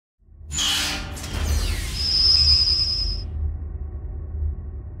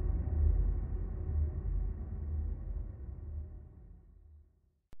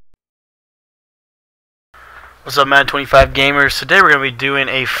What's up, Madden 25 gamers? Today we're going to be doing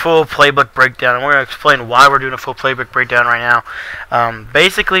a full playbook breakdown, and we're going to explain why we're doing a full playbook breakdown right now.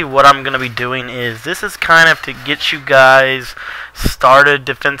 Basically, what I'm going to be doing is, this is kind of to get you guys started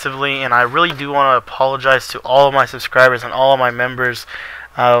defensively, and I really do want to apologize to all of my subscribers and all of my members,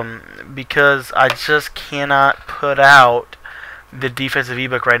 because I just cannot put out the defensive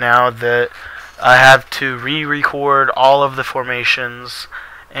ebook right now. That I have to re-record all of the formations,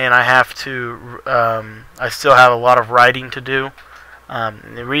 and I have to, I still have a lot of writing to do.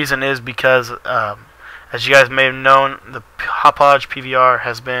 The reason is because, as you guys may have known, the Hopodge PVR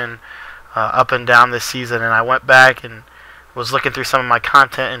has been up and down this season, and I went back and was looking through some of my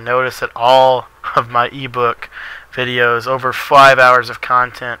content and noticed that all of my ebook videos, over 5 hours of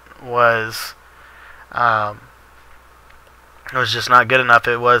content, was just not good enough.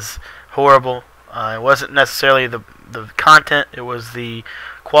 It was horrible. It wasn't necessarily the content, it was the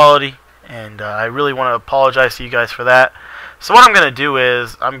quality, and I really want to apologize to you guys for that. So what I'm going to do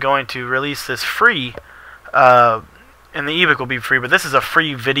is I'm going to release this free, and the ebook will be free, but this is a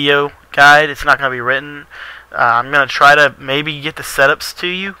free video guide. It's not going to be written. I'm going to try to maybe get the setups to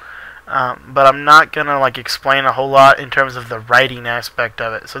you, but I'm not going to explain a whole lot in terms of the writing aspect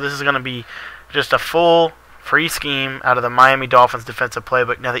of it. So this is going to be just a full free scheme out of the Miami Dolphins defensive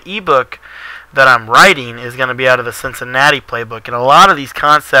playbook. Now the ebook that I'm writing is going to be out of the Cincinnati playbook, and a lot of these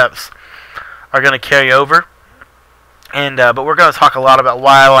concepts are going to carry over. And but we're going to talk a lot about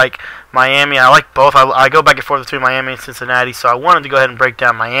why I like Miami. I like both. I go back and forth between Miami and Cincinnati, so I wanted to go ahead and break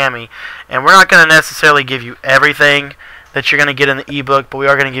down Miami. And we're not going to necessarily give you everything that you're going to get in the ebook, but we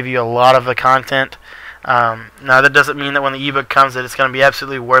are going to give you a lot of the content. Now that doesn't mean that when the ebook comes that it's going to be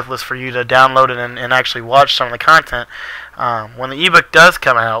absolutely worthless for you to download it and actually watch some of the content. When the ebook does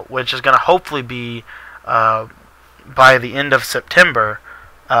come out, which is going to hopefully be by the end of September,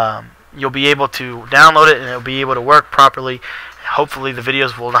 you'll be able to download it and it'll be able to work properly. Hopefully the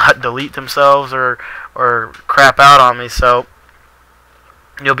videos will not delete themselves or crap out on me, so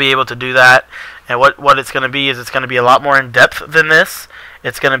you'll be able to do that. And what it's going to be is it's going to be a lot more in depth than this.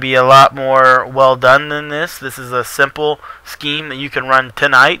 It's going to be a lot more well done than this. This is a simple scheme that you can run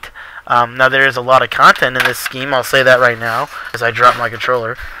tonight. Now there is a lot of content in this scheme. I'll say that right now as I drop my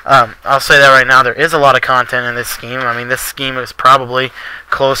controller. I'll say that right now. There is a lot of content in this scheme. I mean, this scheme is probably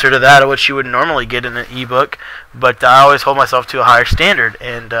closer to that of what you would normally get in an ebook, but I always hold myself to a higher standard,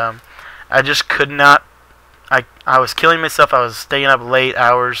 and I just could not. I was killing myself. I was staying up late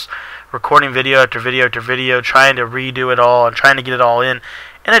hours, recording video after video after video, trying to redo it all and trying to get it all in,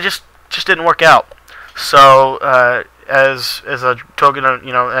 and it just didn't work out. So as a token of,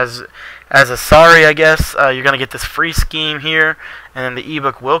 as a sorry, I guess, you're gonna get this free scheme here, and then the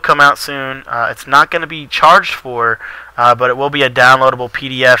ebook will come out soon. It's not gonna be charged for, but it will be a downloadable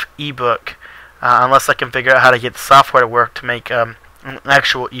PDF ebook, unless I can figure out how to get the software to work to make an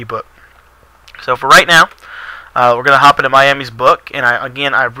actual ebook. So for right now, we're going to hop into Miami's book, and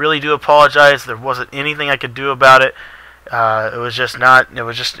I really do apologize. There wasn't anything I could do about it. It just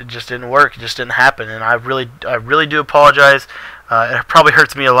didn't work. It just didn't happen, and I really do apologize. It probably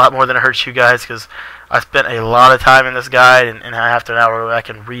hurts me a lot more than it hurts you guys, because I spent a lot of time in this guide, and I have to now go back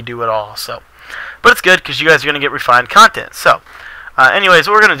and redo it all. So, but it's good because you guys are going to get refined content. So, anyways,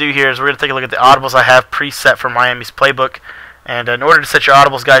 what we're going to do here is we're going to take a look at the audibles I have preset for Miami's playbook. And in order to set your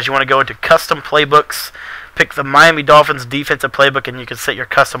audibles, guys, you want to go into custom playbooks, pick the Miami Dolphins defensive playbook, and you can set your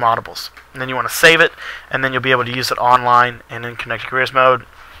custom audibles. And then you want to save it, and then you'll be able to use it online and in Connected Careers mode.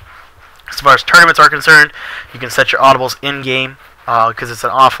 As far as tournaments are concerned, you can set your audibles in-game because it's an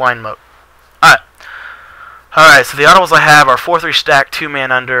offline mode. Alright, so the audibles I have are 4-3 stack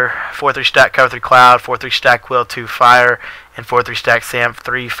 2-man under, 4-3 stack cover 3 cloud, 4-3 stack Will 2 fire, and 4-3 stack Sam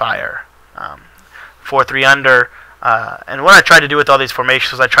 3 fire. 4-3 under. And what I tried to do with all these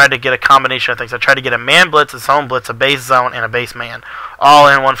formations was I tried to get a combination of things. I tried to get a man blitz, a zone blitz, a base zone, and a base man, all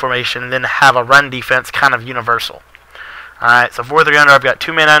in one formation, and then have a run defense kind of universal. Alright, so 4-3 under, I've got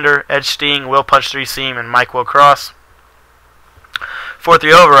 2-man under, edge sting, will punch 3 seam, and Mike will cross.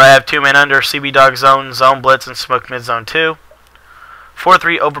 4-3 over, I have 2-man under, CB dog zone, zone blitz, and smoke mid zone 2.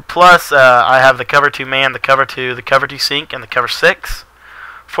 4-3 over plus, I have the cover 2 man, the cover 2 sink, and the cover 6.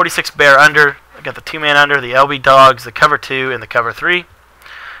 46 bear under, I got the 2-man under, the LB dogs, the cover 2, and the cover 3.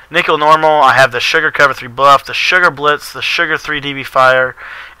 Nickel normal, I have the sugar cover 3 bluff, the sugar blitz, the sugar 3 DB fire,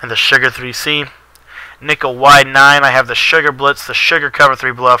 and the sugar 3 C. Nickel wide 9, I have the sugar blitz, the sugar cover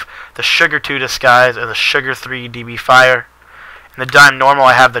 3 bluff, the sugar 2 disguise, and the sugar 3 DB fire. In the dime normal,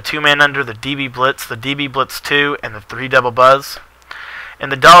 I have the 2-man under, the DB blitz, the DB blitz 2, and the 3 double buzz. In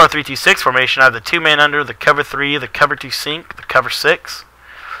the $326 formation, I have the 2-man under, the cover 3, the cover 2 sink, the cover 6.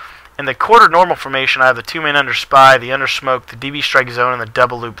 In the quarter normal formation, I have the 2-man under spy, the under smoke, the DB strike zone, and the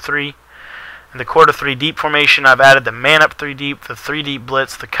double loop 3. In the quarter 3 deep formation, I've added the man up 3 deep, the 3 deep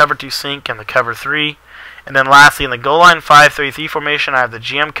blitz, the cover 2 sink, and the cover 3. And then lastly, in the goal line 5-3-3 formation, I have the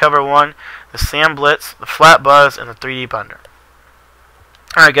GM cover 1, the Sam blitz, the flat buzz, and the 3 deep under.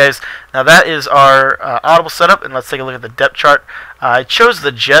 Alright guys, now that is our audible setup, and let's take a look at the depth chart. I chose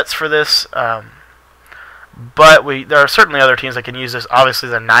the Jets for this, but there are certainly other teams that can use this. Obviously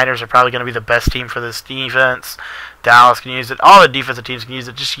the Niners are probably going to be the best team for this defense. Dallas can use it. All the defensive teams can use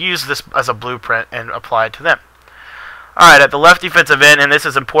it. Just use this as a blueprint and apply it to them. Alright, at the left defensive end, and this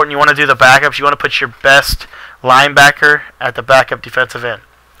is important, you want to do the backups. You want to put your best linebacker at the backup defensive end.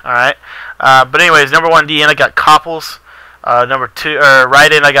 Alright, but anyways, number 1 DN, I got Copples. Number 2,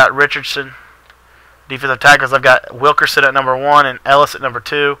 right end, I got Richardson. Defensive tackles, I've got Wilkerson at number 1 and Ellis at number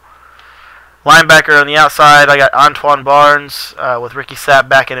 2. Linebacker on the outside, I got Antoine Barnes with Ricky Sapp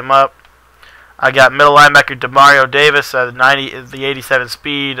backing him up. I got middle linebacker Demario Davis, the 87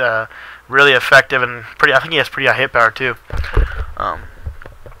 speed, really effective and pretty. I think he has pretty high hit power too.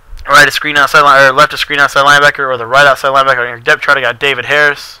 Right a screen outside or left a screen outside linebacker, or the right outside linebacker on your depth chart, I got David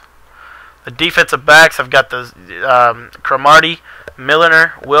Harris. The defensive backs, I've got the Cromartie,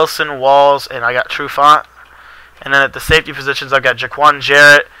 Milliner, Wilson, Walls, and I got Trufant. And then at the safety positions, I've got Jaquan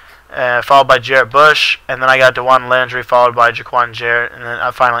Jarrett, followed by Jarrett Bush, and then I got DeJuan Landry, followed by Jaquan Jarrett, and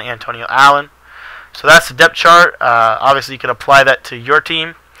then finally Antonio Allen. So that's the depth chart. Obviously, you can apply that to your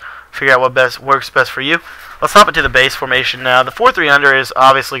team, figure out what works best for you. Let's hop into the base formation now. The 4-3 under is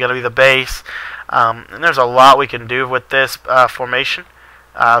obviously going to be the base, and there's a lot we can do with this formation.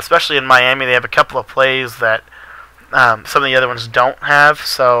 Especially in Miami, they have a couple of plays that some of the other ones don't have,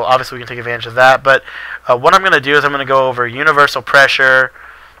 so obviously we can take advantage of that. But what I'm going to do is I'm going to go over universal pressure.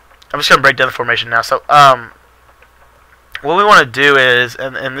 I'm just going to break down the formation now. So what we want to do is,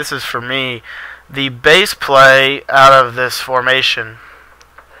 and this is for me, the base play out of this formation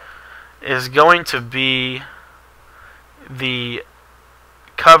is going to be the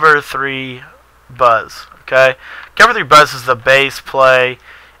cover 3 buzz. Okay, cover 3 buzz is the base play.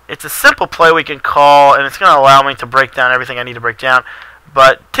 It's a simple play we can call, and it's going to allow me to break down everything I need to break down.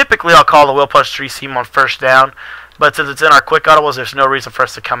 But typically I'll call the will push 3 seam on first down. But since it's in our quick audibles, there's no reason for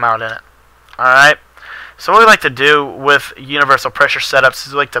us to come out in it. Alright, so what we like to do with universal pressure setups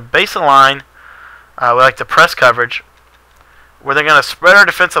is we like to base a line, we like to press coverage, where they're going to spread our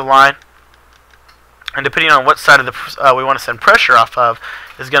defensive line, and depending on what side of the we want to send pressure off of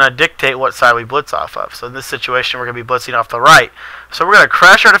is going to dictate what side we blitz off of. So in this situation, we're going to be blitzing off the right. So we're going to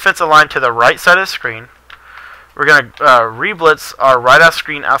crash our defensive line to the right side of the screen. We're going to re-blitz our right out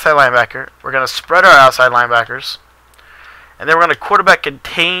screen outside linebacker. We're going to spread our outside linebackers. And then we're going to quarterback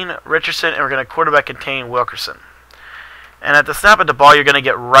contain Richardson, and we're going to quarterback contain Wilkerson. And at the snap of the ball, you're going to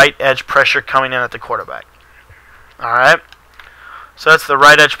get right edge pressure coming in at the quarterback. Alright? So that's the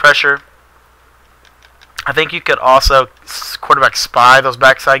right edge pressure. I think you could also quarterback spy those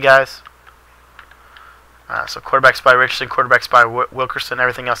backside guys. So quarterback spy Richardson, quarterback spy Wilkerson,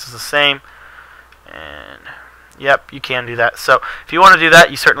 everything else is the same. And yep, you can do that. So if you want to do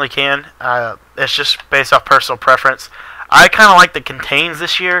that, you certainly can. It's just based off personal preference. I kind of like the contains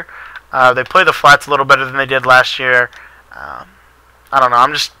this year. They play the flats a little better than they did last year. I don't know.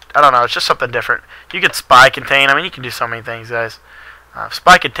 I don't know. It's just something different. You could spy contain. I mean, you can do so many things, guys.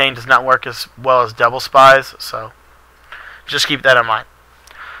 Spy contain does not work as well as double spies, so just keep that in mind.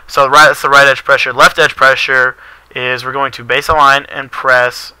 So that's the right edge pressure. Left edge pressure is we're going to base a line and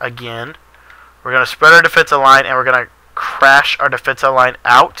press again. We're going to spread our defensive line, and we're going to crash our defensive line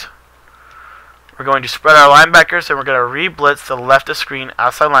out. We're going to spread our linebackers, and we're going to re-blitz the left of screen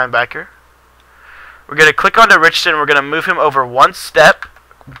outside linebacker. We're going to click onto Richardson. We're going to move him over 1 step,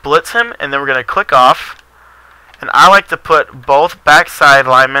 blitz him, and then we're going to click off. And I like to put both backside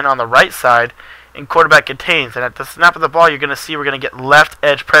linemen on the right side in quarterback contains. And at the snap of the ball, you're going to see we're going to get left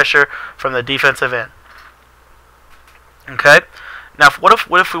edge pressure from the defensive end. Okay? Now, what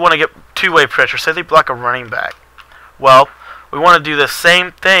if we want to get two-way pressure? Say they block a running back. Well, we want to do the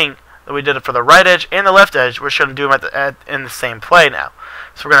same thing that we did for the right edge and the left edge. We're just going to do them in the same play now.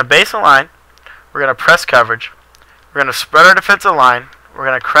 So we're going to base a line. We're going to press coverage. We're going to spread our defensive line. We're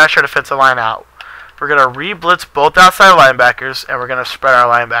going to crash our defensive line out. We're going to re-blitz both outside linebackers, and we're going to spread our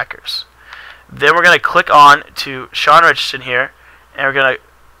linebackers. Then we're going to click on to Sean Richardson here, and we're going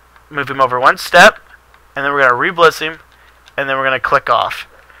to move him over 1 step, and then we're going to re-blitz him, and then we're going to click off.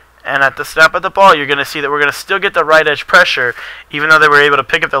 And at the snap of the ball, you're going to see that we're going to still get the right edge pressure, even though they were able to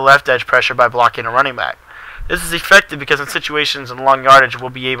pick up the left edge pressure by blocking a running back. This is effective because in situations in long yardage,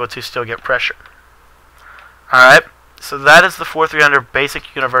 we'll be able to still get pressure. Alright, So that is the 4-300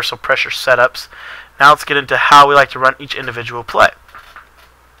 basic universal pressure setups. Now let's get into how we like to run each individual play.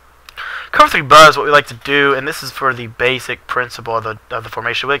 Cover 3 buzz, what we like to do, and this is for the basic principle of the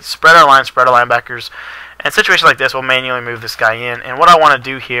formation. We like to spread our lines, spread our linebackers. And in situations like this, we'll manually move this guy in. And what I want to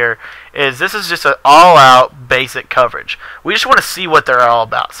do here is this is just an all-out basic coverage. We just want to see what they're all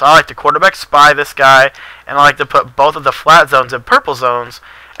about. So I like to quarterback spy this guy, and I like to put both of the flat zones in purple zones.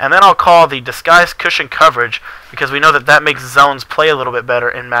 And then I'll call the disguise cushion coverage because we know that that makes zones play a little bit better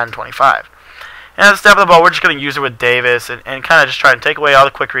in Madden 25. And at the snap of the ball, we're just going to use it with Davis and kind of just try and take away all the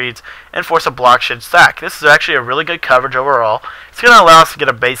quick reads and force a block shed stack. This is actually a really good coverage overall. It's going to allow us to get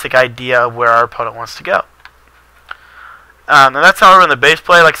a basic idea of where our opponent wants to go. And that's how I run the base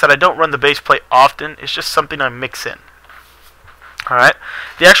play. Like I said, I don't run the base play often. It's just something I mix in. Alright,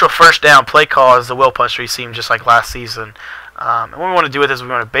 the actual first down play call is the will punch seam, just like last season. And what we want to do with this is we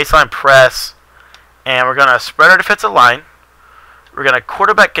want to baseline press, and we're going to spread our defensive line. We're going to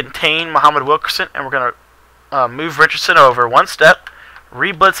quarterback contain Muhammad Wilkerson, and we're going to move Richardson over one step,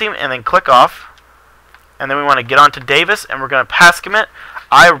 re-blitz him, and then click off. And then we want to get on to Davis, and we're going to pass commit.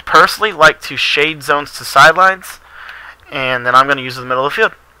 I personally like to shade zones to sidelines, and then I'm going to use it in the middle of the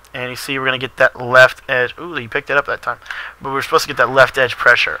field. And you see we're going to get that left edge. Ooh, he picked it up that time. But we're supposed to get that left edge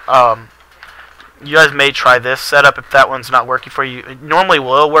pressure. You guys may try this setup if that one's not working for you. It normally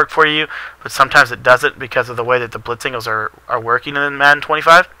will work for you, but sometimes it doesn't because of the way that the blitz angles are working in Madden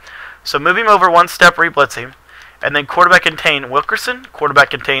 25. So move him over one step, re-blitz him, and then quarterback contain Wilkerson, quarterback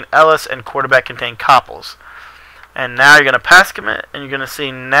contain Ellis, and quarterback contain Copples. And now you're going to pass commit, and you're going to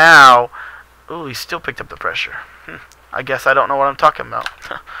see now, ooh, he still picked up the pressure. I guess I don't know what I'm talking about.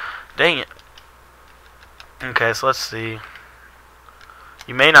 Dang it. Okay, so let's see.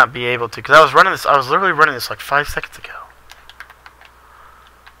 You may not be able to, because I was literally running this like 5 seconds ago.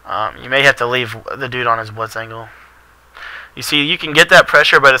 You may have to leave the dude on his blitz angle. You see, you can get that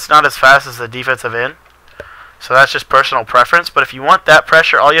pressure, but it's not as fast as the defensive end. So that's just personal preference. But if you want that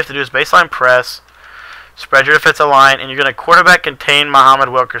pressure, all you have to do is baseline press, spread your defensive line, and you're going to quarterback contain Muhammad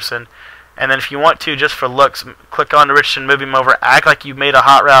Wilkerson. And then if you want to, just for looks, click on to Richardson, move him over, act like you made a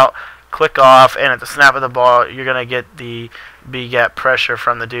hot route, click off, and at the snap of the ball, you're going to get the B-gap pressure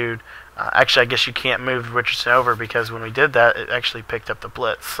from the dude. Actually, I guess you can't move Richardson over because when we did that, it actually picked up the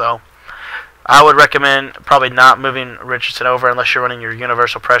blitz. So I would recommend probably not moving Richardson over unless you're running your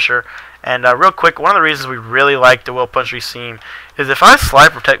universal pressure. And real quick, one of the reasons we really like the will punch seam is if I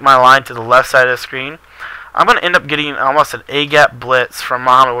slide protect my line to the left side of the screen, I'm going to end up getting almost an A-gap blitz from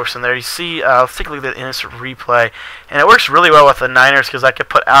Muhammad Wilkerson there. You see, let's take a look at the instant replay. And it works really well with the Niners because I could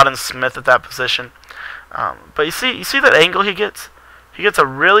put Alden Smith at that position. But you see that angle he gets? He gets a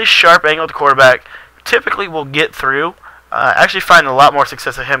really sharp angle to quarterback. Typically will get through. Actually find a lot more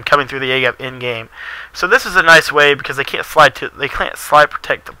success of him coming through the A-gap in-game. So this is a nice way because they can't slide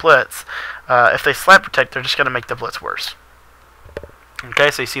protect the blitz. If they slide protect, they're just going to make the blitz worse.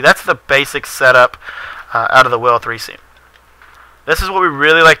 Okay, so you see that's the basic setup out of the will 3 seam. This is what we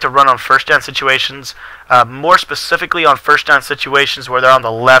really like to run on first down situations, more specifically on first down situations where they're on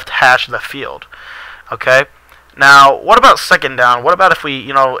the left hash of the field. Okay, now what about second down? What about if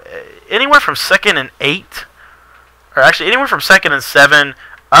we, anywhere from 2nd and 8, or actually anywhere from 2nd and 7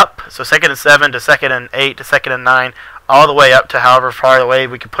 up, so 2nd and 7 to 2nd and 8 to 2nd and 9, all the way up to however far away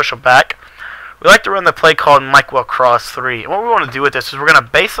we can push them back. We like to run the play called Mike Will Cross 3. And what we want to do with this is we're going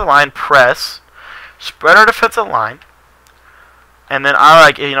to base the line press, spread our defensive line, and then I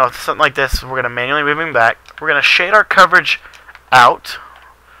like, something like this, we're going to manually move him back. We're going to shade our coverage out,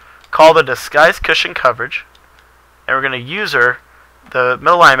 call the disguise cushion coverage, and we're going to user the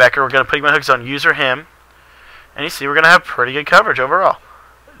middle linebacker. We're going to put him in hook zone, user him, and you see we're going to have pretty good coverage overall.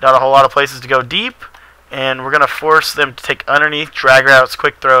 Not a whole lot of places to go deep, and we're going to force them to take underneath, drag routes,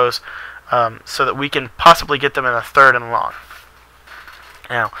 quick throws, so that we can possibly get them in a 3rd and long.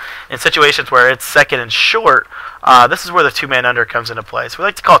 Now, in situations where it's 2nd and short, this is where the 2-man under comes into play. So we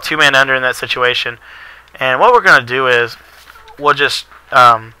like to call 2-man under in that situation. And what we're going to do is we'll just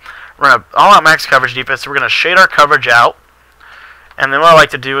run an all-out max coverage defense. So we're going to shade our coverage out. And then what I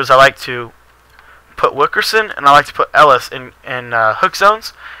like to do is I like to put Wilkerson and I like to put Ellis in hook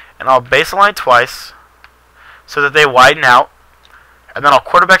zones. And I'll base the line twice so that they widen out. And then I'll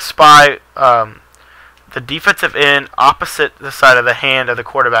quarterback spy the defensive end opposite the side of the hand of the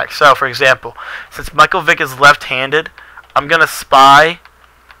quarterback. So, for example, since Michael Vick is left-handed, I'm going to spy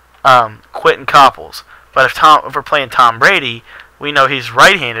Quentin Copples. But if we're playing Tom Brady, we know he's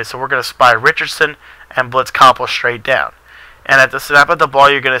right-handed, so we're going to spy Richardson and blitz Copples straight down. And at the snap of the ball,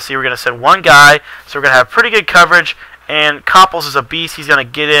 you're going to see we're going to send one guy, so we're going to have pretty good coverage, and Copples is a beast. He's going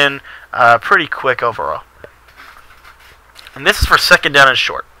to get in pretty quick overall. And this is for second down and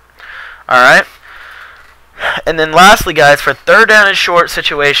short. Alright? And then lastly, guys, for third down and short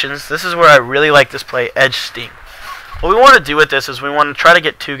situations, this is where I really like this play, edge sting. What we want to do with this is we want to try to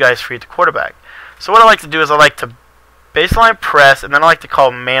get two guys free at the quarterback. So what I like to do is I like to baseline press, and then I like to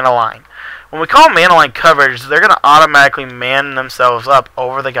call man align. When we call man align coverage, they're going to automatically man themselves up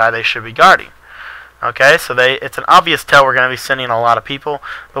over the guy they should be guarding. Okay, so it's an obvious tell we're going to be sending a lot of people,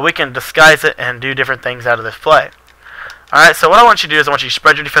 but we can disguise it and do different things out of this play. Alright, so what I want you to do is I want you to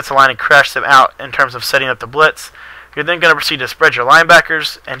spread your defensive line and crash them out in terms of setting up the blitz. You're then going to proceed to spread your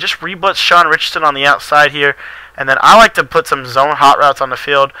linebackers and just re-blitz Sean Richardson on the outside here. And then I like to put some zone hot routes on the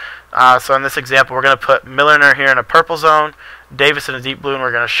field. So in this example, we're going to put Milliner here in a purple zone, Davis in a deep blue, and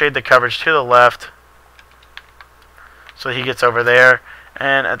we're going to shade the coverage to the left so he gets over there.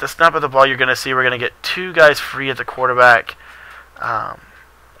 And at the snap of the ball, you're going to see we're going to get two guys free at the quarterback. Let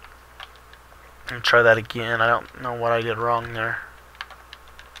me try that again. I don't know what I did wrong there.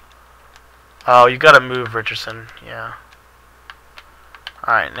 Oh, you got to move Richardson. Yeah.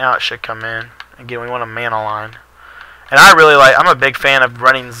 Alright, now it should come in. Again, we want a man align. And I'm a big fan of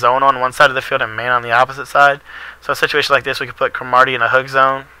running zone on one side of the field and man on the opposite side. So a situation like this, we could put Cromartie in a hook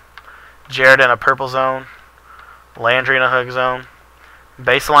zone, Jared in a purple zone, Landry in a hook zone,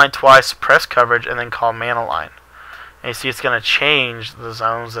 baseline twice, press coverage, and then call man align. And you see it's going to change the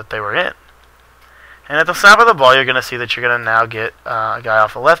zones that they were in. And at the snap of the ball, you're going to see that you're going to now get a guy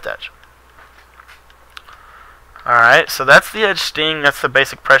off the left edge. Alright, so that's the edge sting. That's the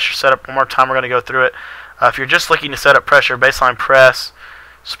basic pressure setup. One more time, we're going to go through it. If you're just looking to set up pressure, baseline press,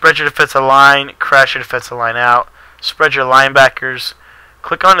 spread your defensive line, crash your defensive line out, spread your linebackers,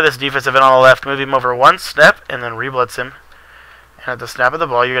 click onto this defensive end on the left, move him over one step, and then re-blitz him. And at the snap of the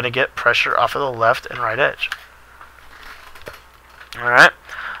ball, you're going to get pressure off of the left and right edge. Alright,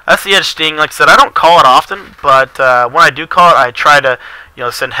 that's the edge sting. Like I said, I don't call it often, but when I do call it, I try to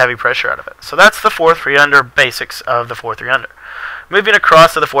send heavy pressure out of it. So that's the 4-3 under basics of the 4-3 under. Moving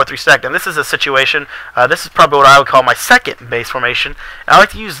across to the 4-3 stack. And this is a situation, this is probably what I would call my second base formation. And I like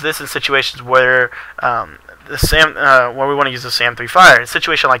to use this in situations where where we want to use the Sam 3 fire. A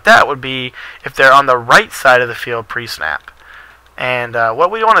situation like that would be if they're on the right side of the field pre-snap. And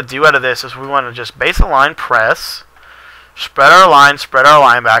what we want to do out of this is we want to just base align press, spread our line, spread our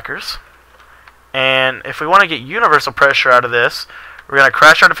linebackers. And if we want to get universal pressure out of this, we're going to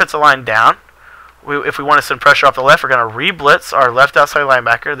crash our defensive line down. If we want to send pressure off the left, we're going to re-blitz our left outside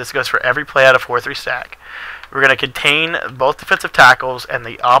linebacker. This goes for every play out of 4-3 stack. We're going to contain both defensive tackles and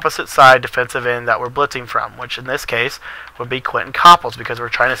the opposite side defensive end that we're blitzing from, which in this case would be Quentin Copples because we're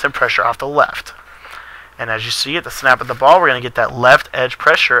trying to send pressure off the left. And as you see at the snap of the ball, we're going to get that left edge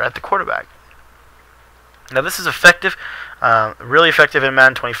pressure at the quarterback. Now this is effective, really effective in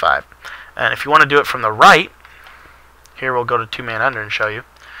Madden 25. And if you want to do it from the right, here we'll go to two-man under and show you.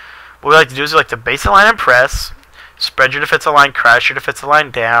 What we like to do is we like to base align and press, spread your defensive line, crash your defensive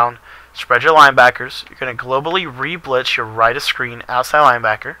line down, spread your linebackers. You're going to globally re-blitz your right of screen outside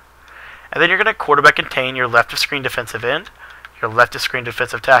linebacker. And then you're going to quarterback contain your left of screen defensive end, your left of screen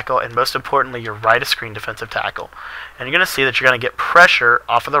defensive tackle, and most importantly, your right of screen defensive tackle. And you're going to see that you're going to get pressure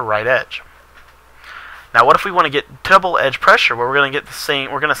off of the right edge. Now, what if we want to get double edge pressure, where we're going to get the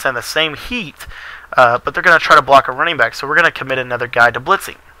same? We're going to send the same heat, but they're going to try to block a running back. So we're going to commit another guy to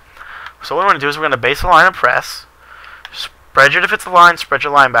blitzing. So what we're going to do is we're going to base align and press, spread your defensive line, spread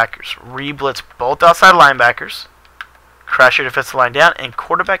your linebackers, re-blitz both outside linebackers, crash your defensive line down, and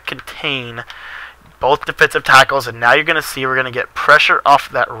quarterback contain both defensive tackles. And now you're going to see we're going to get pressure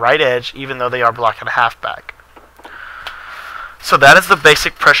off that right edge, even though they are blocking a halfback. So that is the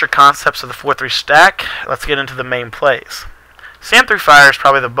basic pressure concepts of the 4-3 stack. Let's get into the main plays. Sam 3 fire is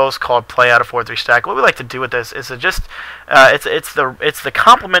probably the most called play out of 4-3 stack. What we like to do with this is it's the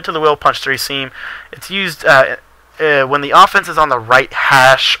complement to the wheel punch 3 seam. It's used when the offense is on the right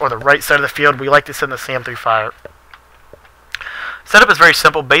hash or the right side of the field. We like to send the Sam 3 fire. Setup is very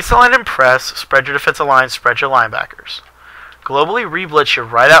simple. Base align and press. Spread your defensive line. Spread your linebackers. Globally re-blitz your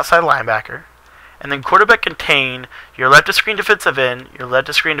right outside linebacker. And then quarterback contain your left of screen defensive end, your left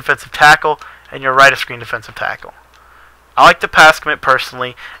of screen defensive tackle, and your right of screen defensive tackle. I like to pass commit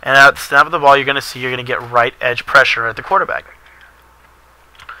personally, and at the snap of the ball, you're going to see you're going to get right edge pressure at the quarterback.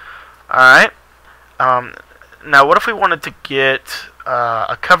 Alright. Now, what if we wanted to get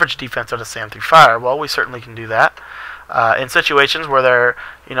a coverage defense out of Sam 3 fire? Well, we certainly can do that. In situations where they're,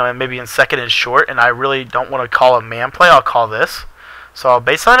 maybe in second and short, and I really don't want to call a man play, I'll call this. So I'll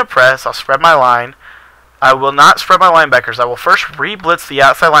baseline a press, I'll spread my line. I will not spread my linebackers. I will first re-blitz the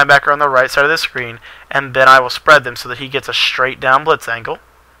outside linebacker on the right side of the screen, and then I will spread them so that he gets a straight down blitz angle.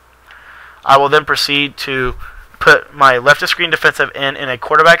 I will then proceed to put my left of screen defensive end in a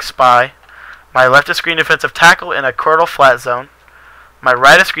quarterback spy, my left of screen defensive tackle in a curl flat zone, my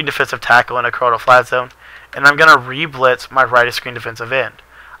right of screen defensive tackle in a curl flat zone, and I'm going to re-blitz my right of screen defensive end.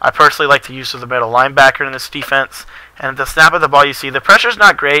 I personally like to use the middle linebacker in this defense, and at the snap of the ball you see the pressure's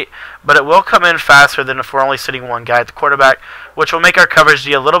not great, but it will come in faster than if we're only sitting one guy at the quarterback, which will make our coverage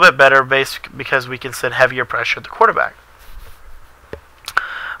D a little bit better because we can send heavier pressure at the quarterback.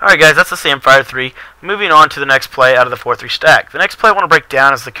 Alright guys, that's the same Fire 3. Moving on to the next play out of the 4-3 stack. The next play I want to break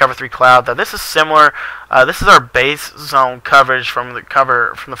down is the Cover 3 Cloud. Now this is similar. This is our base zone coverage from the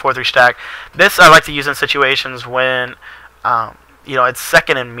 4-3 stack. This I like to use in situations when it's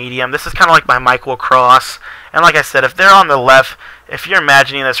second and medium. This is kind of like my Michael cross. And like I said, if they're on the left, if you're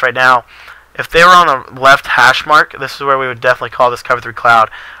imagining this right now, if they were on the left hash mark, this is where we would definitely call this Cover 3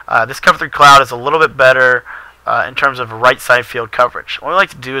 Cloud. This Cover 3 Cloud is a little bit better in terms of right side field coverage. What we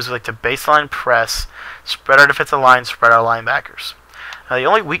like to do is we like to baseline press, spread our defensive line, spread our linebackers. Now the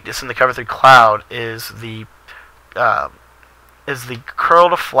only weakness in the Cover 3 Cloud is the curl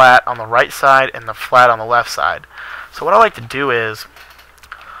to flat on the right side and the flat on the left side. So what I like to do is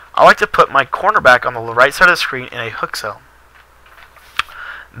I like to put my cornerback on the right side of the screen in a hook zone.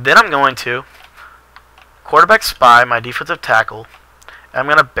 Then I'm going to quarterback spy my defensive tackle. I'm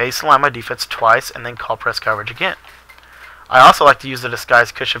going to baseline my defense twice and then call press coverage again. I also like to use the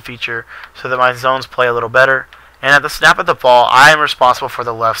disguise cushion feature so that my zones play a little better. And at the snap of the ball, I am responsible for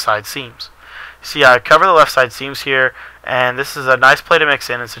the left side seams. See, I cover the left side seams here, and this is a nice play to mix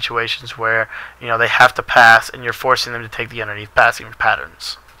in situations where they have to pass and you're forcing them to take the underneath passing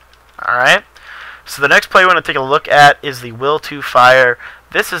patterns. Alright, so the next play we're going to take a look at is the Will to Fire.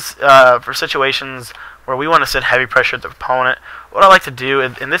 This is for situations where we want to send heavy pressure at the opponent. What I like to do,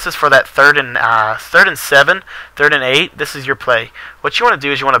 and this is for that third and 7, 3rd and 8, this is your play. What you want to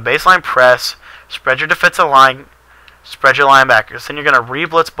do is you want to baseline press, spread your defensive line, spread your linebackers. Then you're going to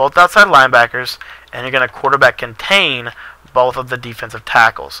re-blitz both outside linebackers, and you're going to quarterback contain both of the defensive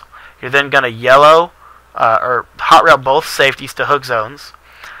tackles. You're then going to yellow or hot route both safeties to hook zones,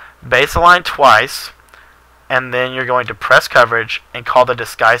 baseline twice, and then you're going to press coverage and call the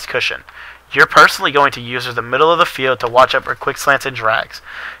disguise cushion. You're personally going to use the middle of the field to watch out for quick slants and drags.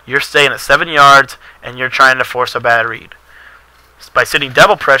 You're staying at 7 yards, and you're trying to force a bad read. By sitting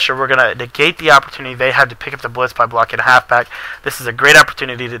double pressure, we're going to negate the opportunity they have to pick up the blitz by blocking a halfback. This is a great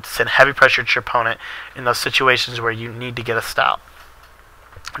opportunity to send heavy pressure to your opponent in those situations where you need to get a stop.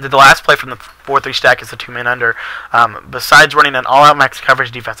 The last play from the 4-3 stack is the 2-man under. Besides running an all-out max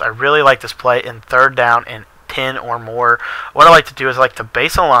coverage defense, I really like this play in 3rd down and 10 or more. What I like to do is I like to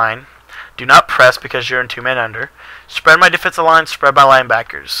base a line. Do not press because you're in 2-man under. Spread my defensive line, spread my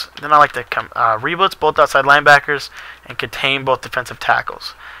linebackers. Then I like to re-blitz both outside linebackers and contain both defensive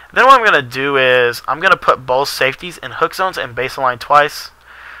tackles. Then what I'm going to do is I'm going to put both safeties in hook zones and base the line twice.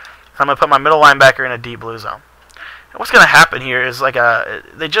 I'm going to put my middle linebacker in a deep blue zone. And what's going to happen here is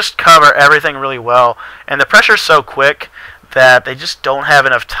they just cover everything really well, and the pressure is so quick that they just don't have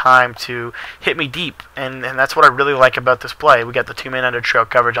enough time to hit me deep, and that's what I really like about this play. We got the 2-man under trail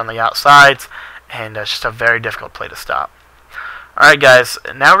coverage on the outsides, and it's just a very difficult play to stop. Alright guys,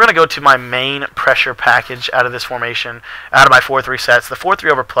 now we're going to go to my main pressure package out of this formation, out of my 4-3 sets, the 4-3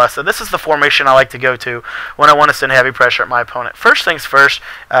 over plus. So this is the formation I like to go to when I want to send heavy pressure at my opponent. First things first,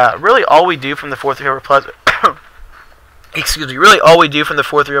 really all we do from the 4-3 over plus really all we do from the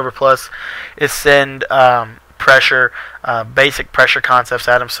 4-3 over plus is send pressure, basic pressure concepts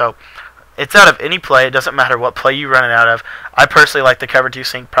at them. So it's out of any play. It doesn't matter what play you run it out of. I personally like the cover 2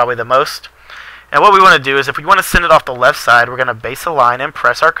 sync probably the most. And what we want to do is if we want to send it off the left side, we're going to base a line and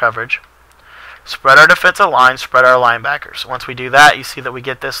press our coverage, spread our defensive line, spread our linebackers. Once we do that, you see that we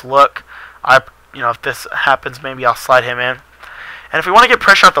get this look. If this happens, maybe I'll slide him in. And if we want to get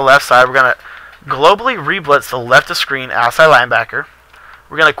pressure off the left side, we're going to globally re-blitz the left of screen outside linebacker.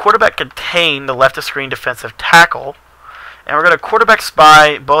 We're going to quarterback contain the left of screen defensive tackle. And we're going to quarterback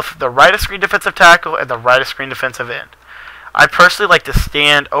spy both the right of screen defensive tackle and the right of screen defensive end. I personally like to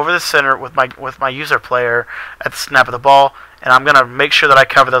stand over the center with my user player at the snap of the ball, and I'm going to make sure that I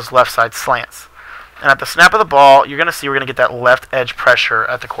cover those left side slants. And at the snap of the ball, you're going to see we're going to get that left edge pressure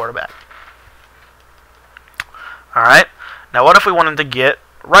at the quarterback. Alright, now what if we wanted to get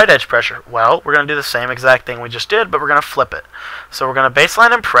right edge pressure? Well, we're going to do the same exact thing we just did, but we're going to flip it. So we're going to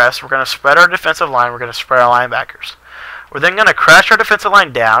baseline and press, we're going to spread our defensive line, we're going to spread our linebackers. We're then going to crash our defensive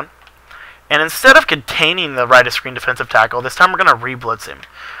line down, and instead of containing the right of screen defensive tackle, this time we're going to re-blitz him.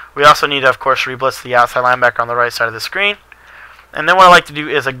 We also need to, of course, re-blitz the outside linebacker on the right side of the screen. And then what I like to do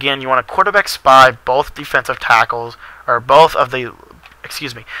is, again, you want to quarterback spy both defensive tackles, or both of the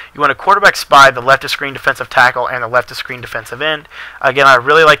You want to quarterback spy the left of screen defensive tackle and the left of screen defensive end. Again, I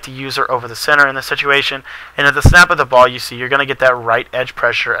really like to use her over the center in this situation. And at the snap of the ball, you see you're going to get that right edge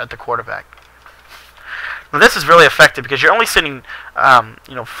pressure at the quarterback. Now, this is really effective because you're only sending,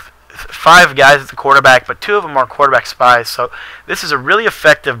 5 guys at the quarterback, but 2 of them are quarterback spies. So this is a really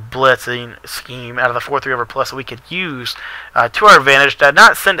effective blitzing scheme out of the 4-3 over plus that we could use to our advantage to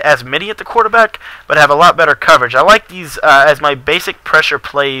not send as many at the quarterback, but have a lot better coverage. I like these as my basic pressure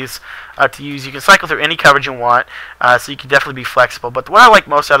plays to use. You can cycle through any coverage you want, so you can definitely be flexible. But what I like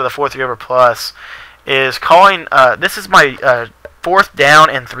most out of the 4-3 over plus is calling. This is my 4th down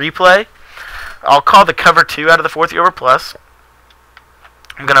and 3 play. I'll call the cover 2 out of the 4-3 over plus.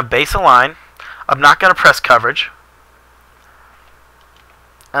 I'm going to base a line. I'm not going to press coverage.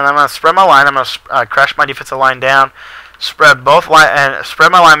 And I'm going to spread my line. I'm going to crash my defensive line down, spread my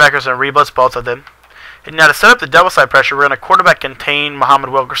linebackers and re-blitz both of them. And now to set up the double side pressure, we're going to quarterback contain Muhammad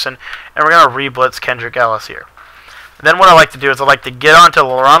Wilkerson, and we're going to re-blitz Kendrick Ellis here. And then what I like to do is I like to get onto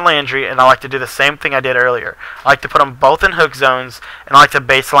LaRon Landry, and I like to do the same thing I did earlier. I like to put them both in hook zones, and I like to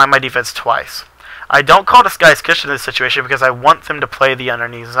baseline my defense twice. I don't call disguise cushion in this situation because I want them to play the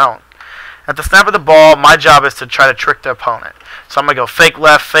underneath zone. At the snap of the ball, my job is to try to trick the opponent. So I'm going to go fake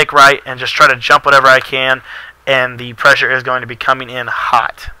left, fake right, and just try to jump whatever I can, and the pressure is going to be coming in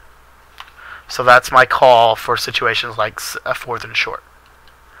hot. So that's my call for situations like a 4th and short.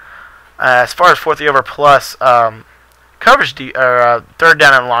 As far as 4-3 over plus, coverage or 3rd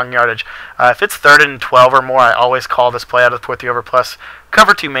down and long yardage. If it's 3rd and 12 or more, I always call this play out of the 4-3 over plus.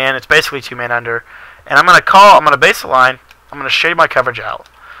 Cover 2 man. It's basically 2 man under. And I'm going to base the line. I'm going to shade my coverage out.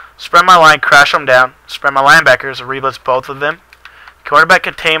 Spread my line, crash them down. Spread my linebackers, re-blitz both of them. Quarterback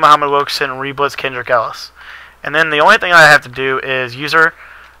contain Muhammad Wilkerson, re-blitz Kendrick Ellis. And then the only thing I have to do is user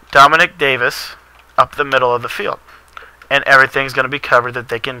Dominic Davis up the middle of the field. And everything's going to be covered that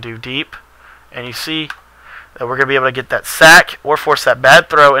they can do deep. And you see that we're going to be able to get that sack or force that bad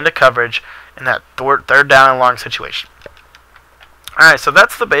throw into coverage in that 3rd down and long situation. Alright, so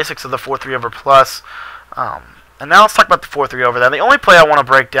that's the basics of the 4-3 over plus. And now let's talk about the 4-3 over. The only play I want to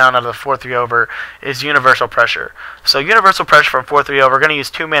break down out of the 4-3 over is universal pressure. So universal pressure from 4-3 over, we're going to use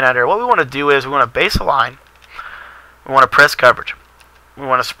 2 man under. What we want to do is we want to base a line. We want to press coverage. We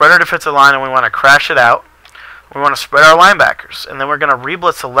want to spread our defensive line and we want to crash it out. We want to spread our linebackers. And then we're going to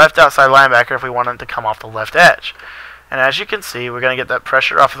re-blitz the left outside linebacker if we want him to come off the left edge. And as you can see, we're going to get that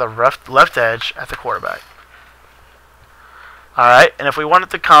pressure off of the left edge at the quarterback. Alright, and if we want it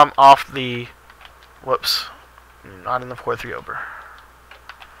to come off the... Whoops. Not in the 4-3 over.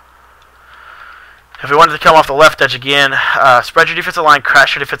 If we wanted to come off the left edge again, spread your defensive line,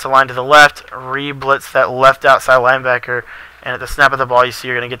 crash your defensive line to the left, re-blitz that left outside linebacker, and at the snap of the ball, you see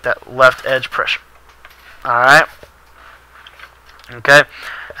you're going to get that left edge pressure. Alright? Okay?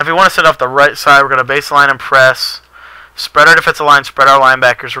 If we want to set off the right side, we're going to baseline and press, spread our defensive line, spread our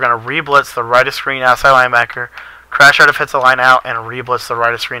linebackers. We're going to re-blitz the right of screen outside linebacker, crash our defensive line out, and re-blitz the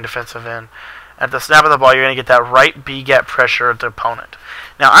right of screen defensive end. At the snap of the ball, you're going to get that right B-gap pressure at the opponent.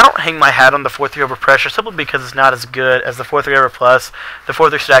 Now, I don't hang my hat on the 4-3 over pressure simply because it's not as good as the 4-3 over plus, the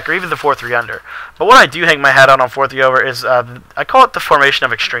 4-3 stack, or even the 4-3 under. But what I do hang my hat on 4-3 over is, I call it the formation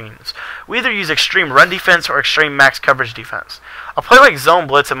of extremes. We either use extreme run defense or extreme max coverage defense. A play like zone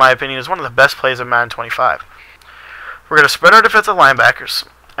blitz, in my opinion, is one of the best plays of Madden 25. We're going to spread our defensive linebackers,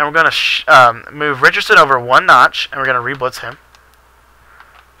 and we're going to move Richardson over 1 notch, and we're going to re-blitz him.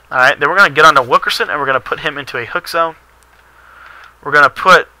 Alright, then we're going to get onto Wilkerson, and we're going to put him into a hook zone. We're going to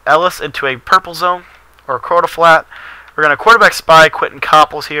put Ellis into a purple zone, or a quarter flat. We're going to quarterback spy Quentin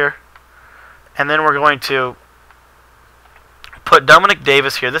Copples here. And then we're going to put Dominic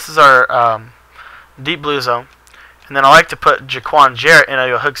Davis here. This is our deep blue zone. And then I like to put Jaquan Jarrett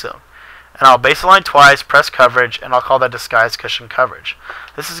into a hook zone. And I'll baseline twice, press coverage, and I'll call that disguise cushion coverage.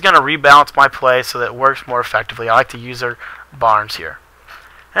 This is going to rebalance my play so that it works more effectively. I like to use our Barnes here.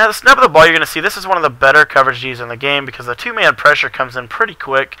 And at the snap of the ball, you're going to see this is one of the better coverage Gs in the game because the 2-man pressure comes in pretty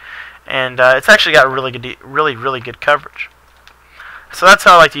quick, and it's actually got really good coverage. So that's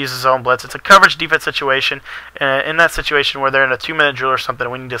how I like to use the zone blitz. It's a coverage defense situation. In that situation where they're in a 2-minute drill or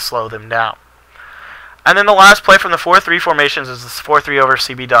something, we need to slow them down. And then the last play from the 4-3 formations is this 4-3 over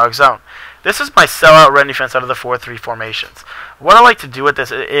CB dog zone. This is my sellout run defense out of the 4-3 formations. What I like to do with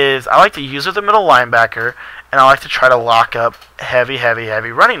this is I like to use the middle linebacker, and I like to try to lock up heavy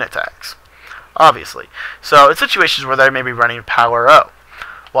running attacks, obviously. So in situations where they may be running power O,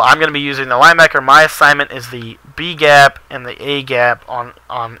 well, I'm going to be using the linebacker. My assignment is the B gap and the A gap on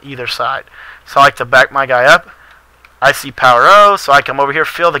either side. So I like to back my guy up. I see power O, so I come over here,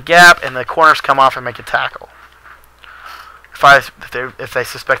 fill the gap, and the corners come off and make a tackle. if they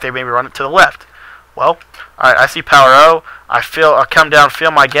suspect they maybe run it to the left. Well, alright, I see power O. I come down,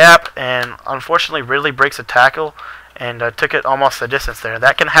 feel my gap, and unfortunately Ridley breaks a tackle and took it almost the distance there.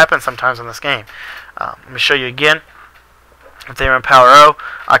 That can happen sometimes in this game. Let me show you again. If they run power O,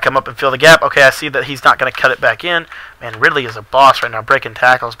 I come up and fill the gap. Okay, I see that he's not going to cut it back in. Man, Ridley is a boss right now breaking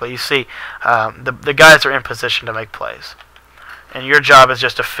tackles, but you see the guys are in position to make plays. And your job is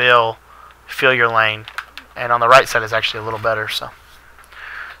just to fill your lane. And on the right side is actually a little better. So,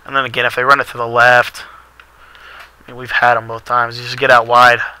 and then again, if they run it to the left, I mean, we've had them both times. You just get out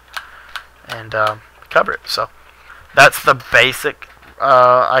wide and cover it. So that's the basic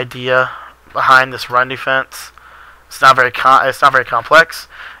idea behind this run defense. It's not very complex.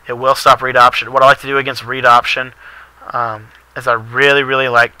 It will stop read option. What I like to do against read option is I really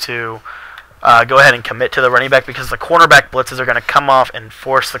like to go ahead and commit to the running back, because the cornerback blitzes are going to come off and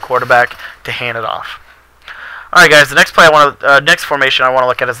force the quarterback to hand it off. All right, guys. The next play next formation I want to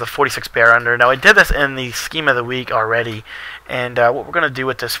look at is the 46 bear under. Now I did this in the scheme of the week already, and what we're going to do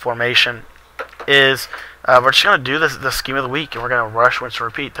with this formation is we're just going to do the scheme of the week, and we're going to rush, rinse, and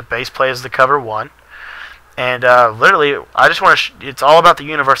repeat. The base play is the cover one. And literally, I just want to. It's all about the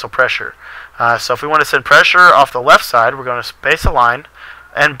universal pressure. So if we want to send pressure off the left side, we're going to space a line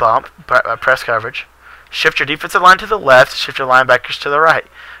and bump, press coverage. Shift your defensive line to the left. Shift your linebackers to the right.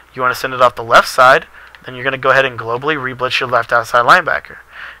 You want to send it off the left side, then you're going to go ahead and globally reblitz your left outside linebacker.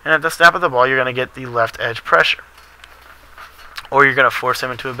 And at the snap of the ball, you're going to get the left edge pressure. Or you're going to force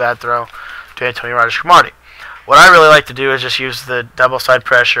him into a bad throw to Antonio Rdikes. What I really like to do is just use the double side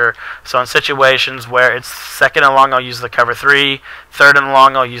pressure. So in situations where it's second and long, I'll use the cover 3. Third and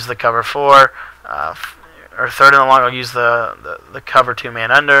long, I'll use the cover 4. Or third and long, I'll use the cover 2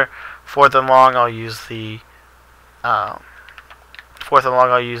 man under. Fourth and long, I'll use the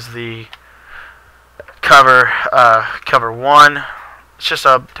cover 1. It's just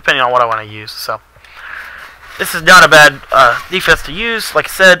depending on what I want to use. So this is not a bad defense to use. Like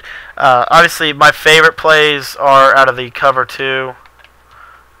I said, obviously my favorite plays are out of the cover 2.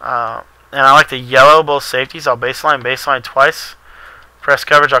 And I like the yellow, both safeties. I'll baseline twice. Press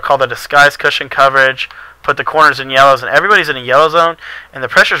coverage, I'll call the disguise cushion coverage. Put the corners in yellows, and everybody's in a yellow zone. And the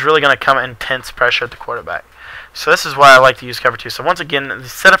pressure is really going to come intense pressure at the quarterback. So this is why I like to use cover 2. So once again, the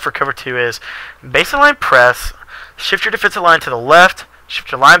setup for cover 2 is baseline press, shift your defensive line to the left,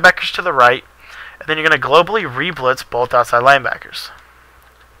 shift your linebackers to the right, and then you're going to globally re-blitz both outside linebackers.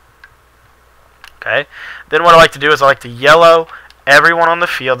 Okay. Then what I like to do is I like to yellow everyone on the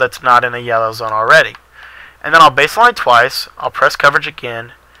field that's not in a yellow zone already. And then I'll baseline twice, I'll press coverage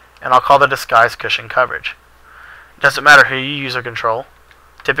again, and I'll call the disguise cushion coverage. It doesn't matter who you use or control.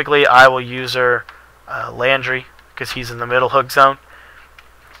 Typically, I will use Landry, because he's in the middle hook zone.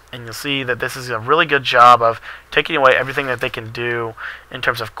 And you'll see that this is a really good job of taking away everything that they can do in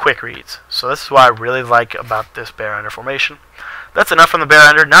terms of quick reads. So this is what I really like about this bear under formation. That's enough from the bear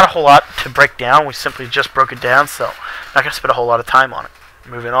under. Not a whole lot to break down. We simply just broke it down, so not going to spend a whole lot of time on it.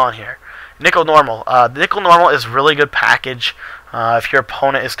 Moving on here. Nickel normal. The nickel normal is a really good package if your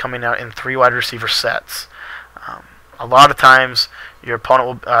opponent is coming out in 3 wide receiver sets. A lot of times your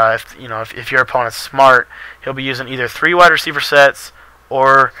opponent will, if your opponent's smart, he'll be using either 3 wide receiver sets,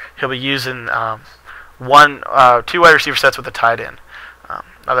 or he'll be using 2 wide receiver sets with a tight end.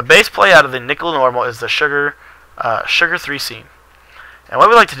 Now the base play out of the nickel normal is the sugar 3 seam. And what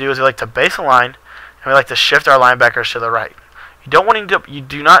we like to do is we like to base a line, and we like to shift our linebackers to the right. You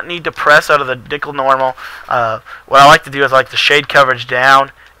do not need to press out of the nickel normal. What I like to do is I like to shade coverage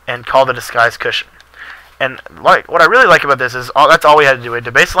down and call the disguise cushion. And what I really like about this is that's all we had to do. We had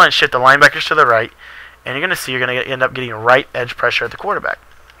to baseline shift the linebackers to the right, and you're going to see you're going to end up getting right edge pressure at the quarterback.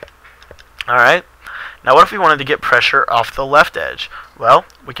 All right. Now what if we wanted to get pressure off the left edge? Well,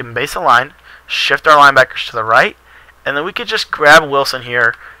 we can base a line, shift our linebackers to the right, and then we could just grab Wilson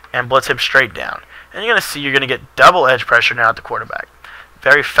here and blitz him straight down. And you're going to see you're going to get double edge pressure now at the quarterback.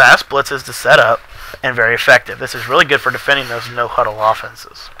 Very fast blitzes to set up, and very effective. This is really good for defending those no-huddle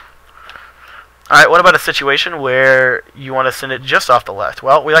offenses. Alright, what about a situation where you want to send it just off the left?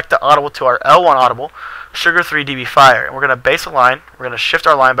 Well, we like to audible to our L1 audible, sugar 3 DB fire. And we're going to base a line, we're going to shift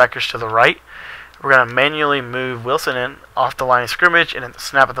our linebackers to the right, we're going to manually move Wilson in off the line of scrimmage, and at the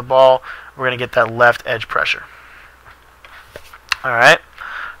snap of the ball, we're going to get that left edge pressure. Alright.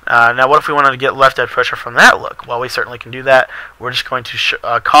 Now, what if we wanted to get left edge pressure from that look? Well, we certainly can do that. We're just going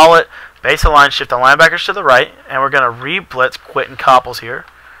to call it, base a line, shift the linebackers to the right, and we're going to re-blitz Quentin Copples here.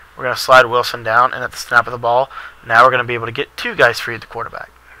 We're going to slide Wilson down, and at the snap of the ball, now we're going to be able to get 2 guys free at the quarterback.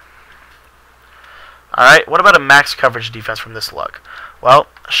 Alright, what about a max coverage defense from this look? Well,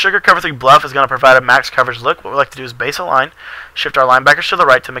 sugar cover 3 bluff is going to provide a max coverage look. What we like to do is base a line, shift our linebackers to the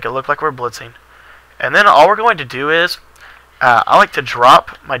right to make it look like we're blitzing. And then all we're going to do is, I like to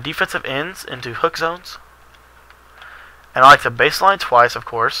drop my defensive ends into hook zones. And I like to baseline twice, of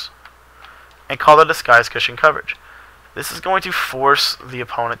course, and call the disguise cushion coverage. This is going to force the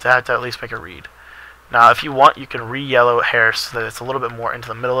opponent to have to at least make a read. Now, if you want, you can re-yellow Harris so that it's a little bit more into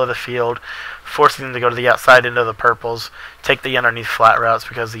the middle of the field, forcing them to go to the outside into the purples, take the underneath flat routes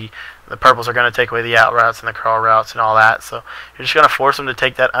because the purples are going to take away the out routes and the curl routes and all that. So you're just going to force them to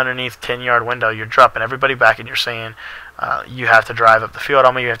take that underneath 10-yard window. You're dropping everybody back and you're saying you have to drive up the field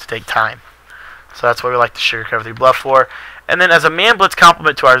on me, you have to take time. So that's what we like the sugar cover 3 bluff for. And then as a man blitz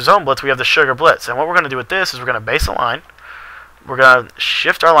complement to our zone blitz, we have the sugar blitz. And what we're going to do with this is we're going to base a line. We're going to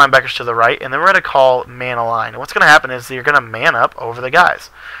shift our linebackers to the right, and then we're going to call man align. And what's going to happen is you're going to man up over the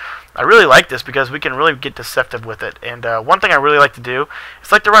guys. I really like this because we can really get deceptive with it. And one thing I really like to do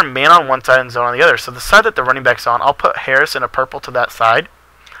is like to run man on one side and zone on the other. So the side that the running back's on, I'll put Harris in a purple to that side.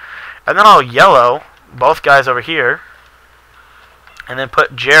 And then I'll yellow both guys over here. And then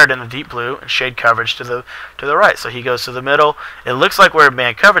put Jared in the deep blue and shade coverage to the right. So he goes to the middle. It looks like we're in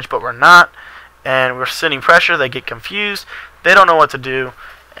man coverage, but we're not. And we're sending pressure. They get confused. They don't know what to do,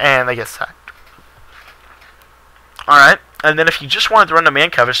 and they get sacked. Alright, and then if you just wanted to run the man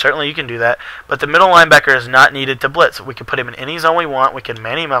coverage, certainly you can do that. But the middle linebacker is not needed to blitz. We can put him in any zone we want. We can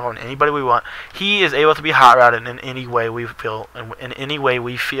man him up on anybody we want. He is able to be hot routed in any way we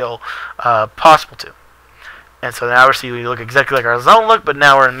feel possible to. And so now we look exactly like our zone look, but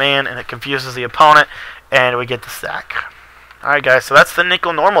now we're in man, and it confuses the opponent, and we get the sack. Alright guys, so that's the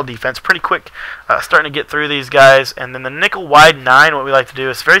nickel normal defense. Pretty quick, starting to get through these guys. And then the nickel wide 9, what we like to do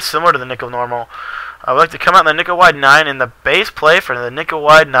is very similar to the nickel normal. We like to come out in the nickel wide 9, and the base play for the nickel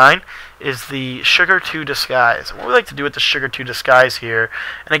wide 9 is the sugar 2 disguise. And what we like to do with the sugar 2 disguise here,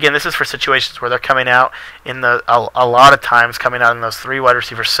 and again, this is for situations where they're coming out in a lot of times coming out in those 3 wide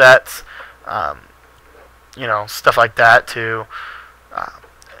receiver sets, you know, stuff like that to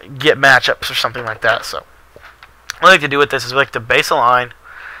get matchups or something like that. So what we like to do with this is we like to base a line,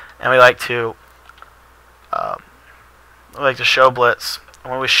 and we like to show blitz. And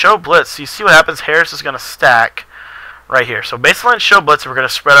when we show blitz, you see what happens. Harris is going to stack right here. So baseline show blitz, we're going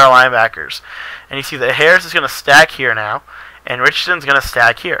to spread our linebackers, and you see that Harris is going to stack here now, and Richardson's going to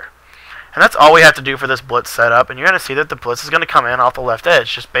stack here. And that's all we have to do for this blitz setup. And you're going to see that the blitz is going to come in off the left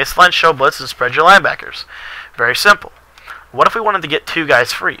edge. Just baseline show blitz and spread your linebackers. Very simple. What if we wanted to get 2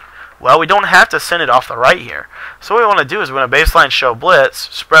 guys free? Well, we don't have to send it off the right here. So what we want to do is we're going to baseline show blitz,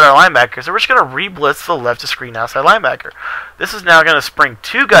 spread our linebackers, and we're just going to re-blitz the left to screen outside linebacker. This is now going to spring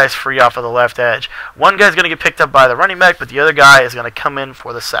 2 guys free off of the left edge. One guy's going to get picked up by the running back, but the other guy is going to come in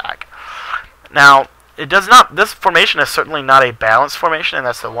for the sack. Now, this formation is certainly not a balanced formation, and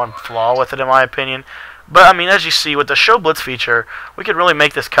that's the one flaw with it in my opinion. But, I mean, as you see, with the show blitz feature, we could really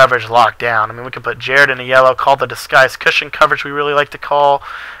make this coverage locked down. I mean, we could put Jared in a yellow, call the disguise cushion coverage we really like to call,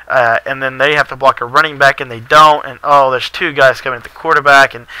 and then they have to block a running back, and they don't, and, oh, there's 2 guys coming at the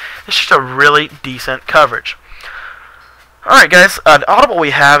quarterback, and it's just a really decent coverage. Alright, guys, the audible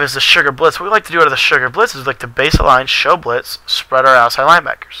we have is the sugar blitz. What we like to do out of the sugar blitz is we like to base a line, show blitz, spread our outside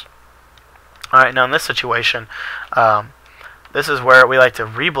linebackers. Alright, now in this situation, this is where we like to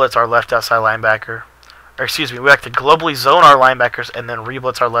re-blitz our left outside linebacker. Or excuse me, we like to globally zone our linebackers and then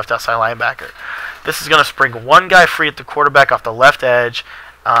re-blitz our left outside linebacker. This is going to spring 1 guy free at the quarterback off the left edge,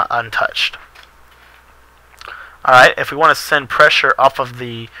 untouched. Alright, if we want to send pressure off of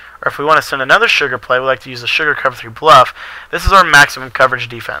the, or if we want to send another sugar play, we like to use the sugar cover 3 bluff. This is our maximum coverage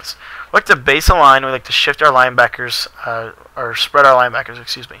defense. We like to base a line, we like to shift our linebackers, or spread our linebackers,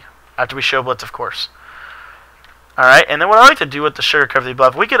 excuse me, after we show blitz, of course. Alright, and then what I like to do with the sugar cover 3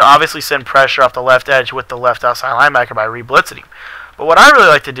 bluff, we could obviously send pressure off the left edge with the left outside linebacker by re-blitzing him. But what I really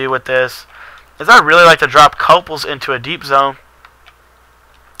like to do with this is I really like to drop Copels into a deep zone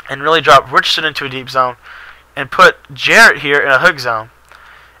and really drop Richardson into a deep zone and put Jarrett here in a hook zone.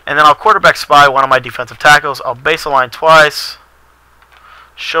 And then I'll quarterback spy one of my defensive tackles. I'll base a line twice,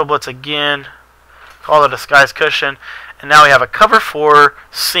 show blitz again, call the disguise cushion, and now we have a cover 4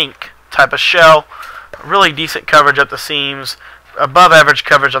 sink type of shell. Really decent coverage up the seams, above average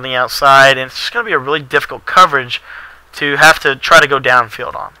coverage on the outside, and it's just going to be a really difficult coverage to have to try to go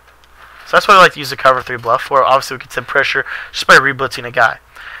downfield on. So that's what I like to use the cover 3 bluff for. Obviously, we can send pressure just by re-blitzing a guy.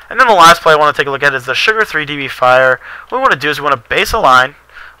 And then the last play I want to take a look at is the sugar 3 DB fire. What we want to do is we want to base a line,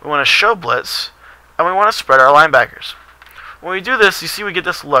 we want to show blitz, and we want to spread our linebackers. When we do this, you see we get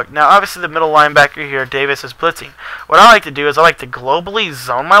this look. Now, obviously, the middle linebacker here, Davis, is blitzing. What I like to do is I like to globally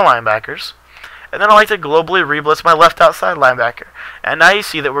zone my linebackers, And then I like to globally re-blitz my left outside linebacker. And now you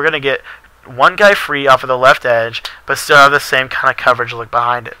see that we're going to get one guy free off of the left edge, but still have the same kind of coverage look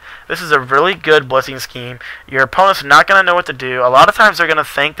behind it. This is a really good blitzing scheme. Your opponent's not going to know what to do. A lot of times they're going to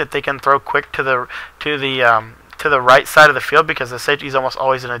think that they can throw quick to the right side of the field because the safety is almost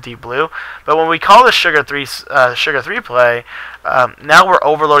always in a deep blue. But when we call this sugar three play, now we're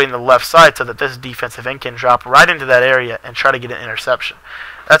overloading the left side so that this defensive end can drop right into that area and try to get an interception.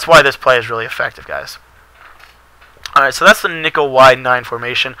 That's why this play is really effective, guys. Alright, so that's the nickel wide 9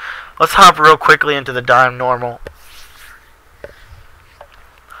 formation. Let's hop real quickly into the dime normal.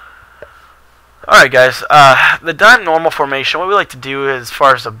 Alright, guys, the dime normal formation, what we like to do as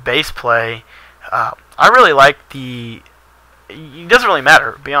far as the base play, I really like it doesn't really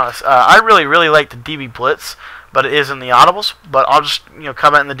matter, to be honest. I really like the DB blitz, but it is in the audibles, but I'll just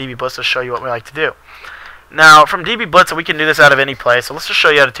comment in the DB blitz to show you what we like to do. Now, from DB blitz, we can do this out of any play, so let's just show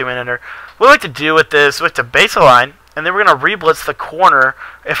you how to 2-minute. What we like to do with this, we like to base a line, and then we're going to re-blitz the corner.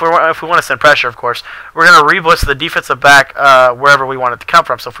 If we want to send pressure, of course, we're going to re-blitz the defensive back wherever we want it to come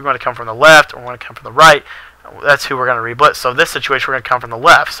from. So if we want to come from the left or we want to come from the right, that's who we're going to re-blitz. So in this situation, we're going to come from the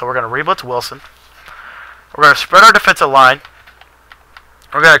left. So we're going to re-blitz Wilson. We're going to spread our defensive line.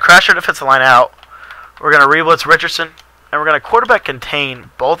 We're going to crash our defensive line out. We're going to re-blitz Richardson, and we're going to quarterback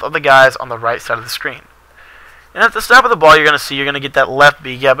contain both of the guys on the right side of the screen. And at the snap of the ball, you're going to get that left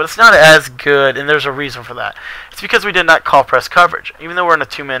B gap, but it's not as good, and there's a reason for that. It's because we did not call press coverage. Even though we're in a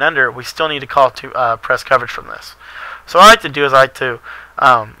 2-man under, we still need to call press coverage from this. So what I like to do is I like to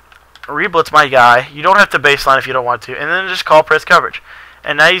re-blitz my guy. You don't have to baseline if you don't want to, and then just call press coverage.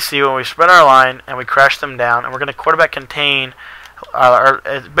 And now you see when we spread our line and we crash them down, and we're going to quarterback contain,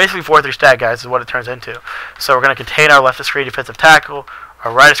 basically 4-3 stat, guys, is what it turns into. So we're going to contain our left of screen defensive tackle,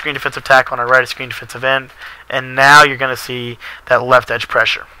 our right of screen defensive tackle, and our right of screen defensive end. And now you're going to see that left edge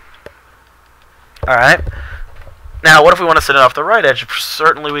pressure. Alright. Now, what if we want to send it off the right edge?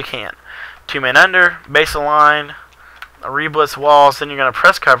 Certainly we can. 2-man under, base the line, re-blitz walls, then you're going to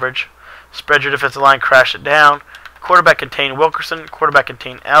press coverage, spread your defensive line, crash it down, quarterback contain Wilkerson, quarterback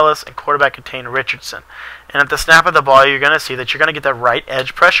contain Ellis, and quarterback contain Richardson. And at the snap of the ball, you're going to see that you're going to get that right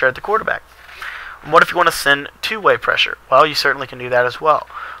edge pressure at the quarterback. What if you want to send two-way pressure? Well, you certainly can do that as well.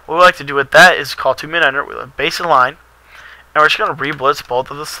 What we like to do with that is call 2-man under with a base and line, and we're just going to re-blitz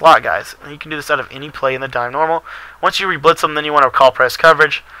both of the slot guys. And you can do this out of any play in the dime normal. Once you re-blitz them, then you want to call press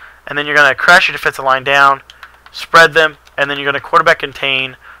coverage, and then you're going to crash your defensive line down, spread them, and then you're going to quarterback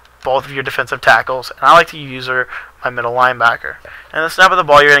contain both of your defensive tackles. And I like to use my middle linebacker. And at the snap of the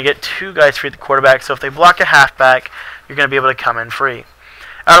ball, you're going to get two guys free at the quarterback, so if they block a halfback, you're going to be able to come in free.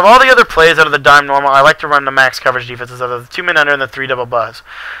 Out of all the other plays out of the dime normal, I like to run the max coverage defenses out of the 2-man under and the 3 double buzz.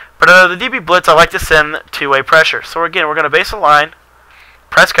 But out of the DB blitz, I like to send two-way pressure. So again, we're going to base a line,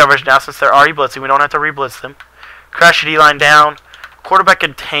 press coverage now since they're already blitzing. We don't have to re-blitz them. Crash your D-line down, quarterback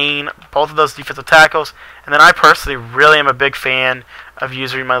contain both of those defensive tackles, and then I personally really am a big fan of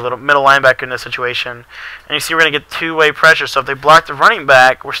using my little middle linebacker in this situation. And you see we're going to get two-way pressure, so if they block the running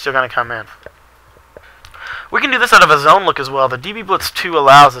back, we're still going to come in. We can do this out of a zone look as well. The DB Blitz 2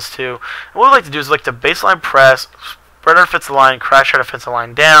 allows us to. And what we like to do is like to baseline press, spread our defensive line, crash our defensive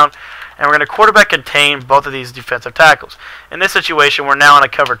line down, and we're going to quarterback contain both of these defensive tackles. In this situation, we're now on a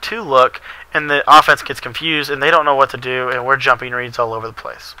cover 2 look, and the offense gets confused, and they don't know what to do, and we're jumping reads all over the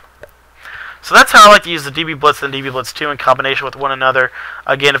place. So that's how I like to use the DB Blitz and the DB Blitz 2 in combination with one another.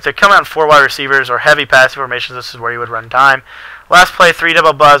 Again, if they come out in 4 wide receivers or heavy passing formations, this is where you would run dime. Last play, 3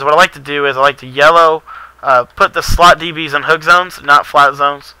 double buzz. What I like to do is I like to yellow, put the slot DBs in hook zones, not flat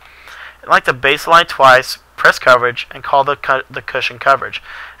zones. I like to baseline twice, press coverage, and call the cushion coverage.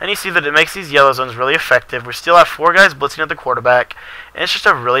 And you see that it makes these yellow zones really effective. We still have 4 guys blitzing at the quarterback, and it's just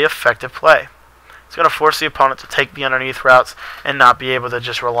a really effective play. It's going to force the opponent to take the underneath routes and not be able to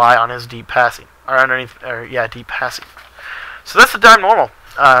just rely on his deep passing. Deep passing. So that's the dime normal,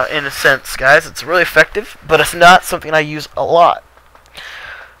 in a sense, guys. It's really effective, but it's not something I use a lot.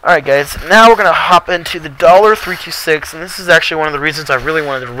 Alright guys, now we're going to hop into the $326, and this is actually one of the reasons I really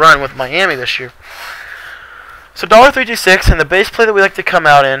wanted to run with Miami this year. So $326, and the base play that we like to come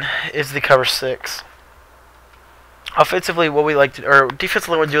out in is the cover 6. Offensively, what we like to, or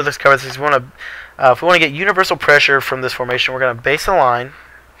defensively, what we do with this cover 6 is if we want to get universal pressure from this formation, we're going to base a line,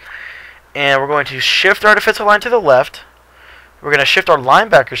 and we're going to shift our defensive line to the left. We're going to shift our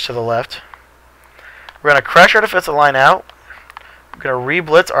linebackers to the left. We're going to crash our defensive line out. We're going to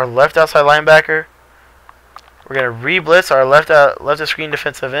re-blitz our left outside linebacker. We're going to re-blitz our left of screen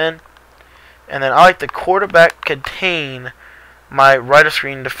defensive end. And then I like to quarterback contain my right of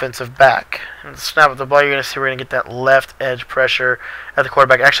screen defensive back. And the snap of the ball, you're going to see we're going to get that left edge pressure at the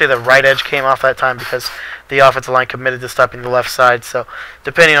quarterback. Actually, the right edge came off that time because the offensive line committed to stopping the left side. So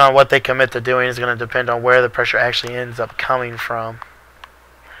depending on what they commit to doing is going to depend on where the pressure actually ends up coming from.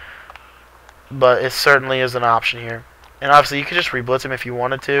 But it certainly is an option here. And obviously, you could just re-blitz him if you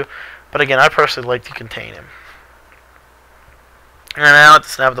wanted to. But again, I personally like to contain him. And now at the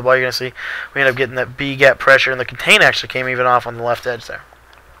snap of the ball, you're going to see we end up getting that B-gap pressure, and the contain actually came even off on the left edge there.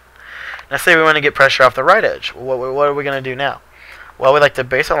 Now say we want to get pressure off the right edge. What are we going to do now? Well, we like to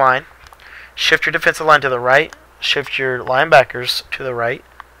base a line, shift your defensive line to the right, shift your linebackers to the right,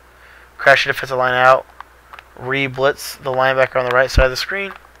 crash your defensive line out, re-blitz the linebacker on the right side of the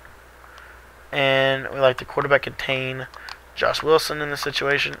screen, and we like to quarterback contain Josh Wilson in this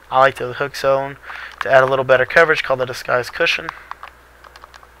situation. I like the hook zone to add a little better coverage called the disguise cushion.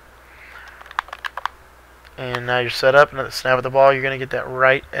 And now you're set up, and at the snap of the ball, you're going to get that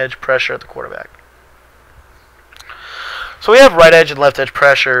right edge pressure at the quarterback. So we have right edge and left edge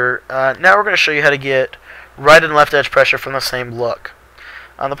pressure. Now we're going to show you how to get right and left edge pressure from the same look.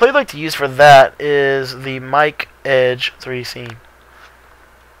 The play I'd like to use for that is the Mike Edge 3 seam.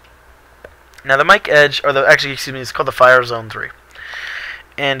 Now the Mike Edge, it's called the Fire Zone 3.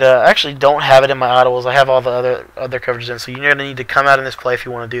 And I actually don't have it in my audibles. I have all the other coverages in, so you're going to need to come out in this play if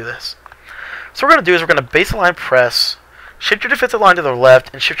you want to do this. So what we're going to do is we're going to baseline press, shift your defensive line to the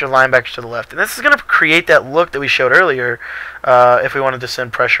left, and shift your linebackers to the left. And this is going to create that look that we showed earlier if we wanted to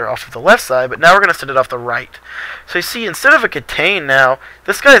send pressure off of the left side, but now we're going to send it off the right. So you see, instead of a contain now,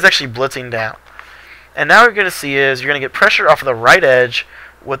 this guy is actually blitzing down. And now what you're going to see is you're going to get pressure off of the right edge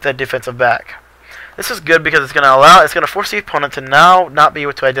with that defensive back. This is good because it's going to force the opponent to now not be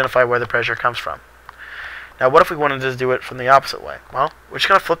able to identify where the pressure comes from. Now, what if we wanted to do it from the opposite way? Well, we're just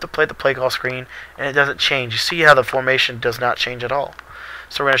going to flip the play call screen, and it doesn't change. You see how the formation does not change at all.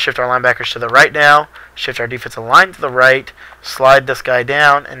 So we're going to shift our linebackers to the right now, shift our defensive line to the right, slide this guy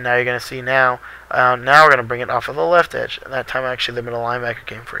down, and now you're going to see now we're going to bring it off of the left edge. And that time, actually, the middle linebacker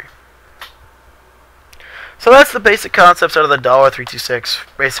came free. So that's the basic concepts out of the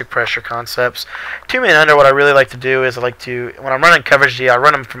 $326 basic pressure concepts. 2-man under, what I really like to do is when I'm running coverage G, I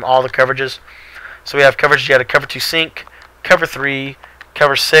run them from all the coverages. So we have coverage G out of cover 2 sink, cover 3,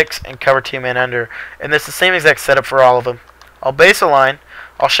 cover 6, and cover 2-man under. And it's the same exact setup for all of them. I'll base a line,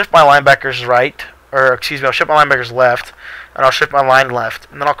 I'll shift my linebackers I'll shift my linebackers left, and I'll shift my line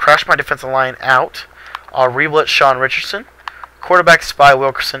left. And then I'll crash my defensive line out. I'll re-blitz Sean Richardson, quarterback spy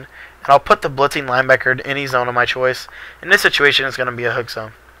Wilkerson, and I'll put the blitzing linebacker in any zone of my choice. In this situation, it's going to be a hook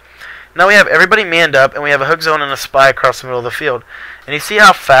zone. Now we have everybody manned up, and we have a hook zone and a spy across the middle of the field. And you see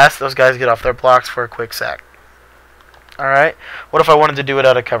how fast those guys get off their blocks for a quick sack. Alright, what if I wanted to do it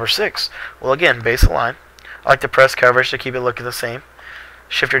out of cover 6? Well, again, base a line. I like to press coverage to keep it looking the same.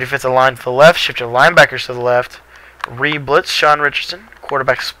 Shift your defensive line to the left, shift your linebackers to the left, re-blitz Sean Richardson,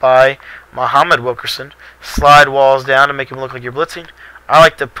 quarterback spy Muhammad Wilkerson, slide walls down to make him look like you're blitzing. I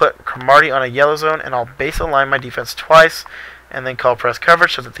like to put Cromartie on a yellow zone, and I'll base align my defense twice, and then call press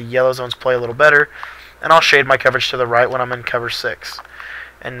coverage so that the yellow zones play a little better. And I'll shade my coverage to the right when I'm in cover 6.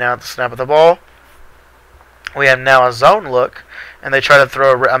 And now at the snap of the ball, we have now a zone look, and they try to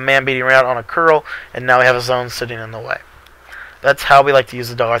throw a man-beating route on a curl, and now we have a zone sitting in the way. That's how we like to use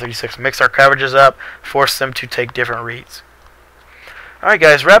the $36. Mix our coverages up, force them to take different reads. Alright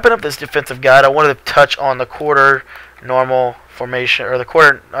guys, wrapping up this defensive guide, I wanted to touch on the quarter normal formation, or the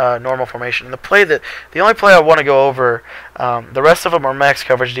quarter normal formation. And the only play I want to go over, the rest of them are max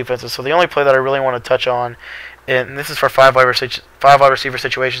coverage defenses, so the only play that I really want to touch on, and this is for 5 wide receiver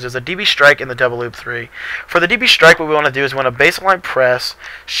situations, is the DB strike and the double loop 3. For the DB strike, what we want to do is we want to baseline press,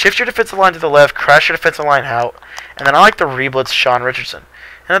 shift your defensive line to the left, crash your defensive line out, and then I like to re-blitz Sean Richardson.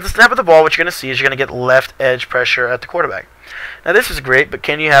 And at the snap of the ball, what you're going to see is you're going to get left edge pressure at the quarterback. Now this is great, but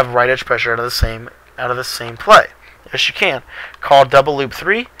can you have right edge pressure out of the same play? Yes, you can. Call double loop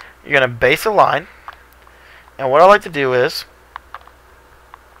 3. You're going to base a line, and what I like to do is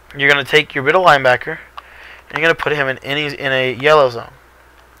you're going to take your middle linebacker, and you're going to put him in a yellow zone.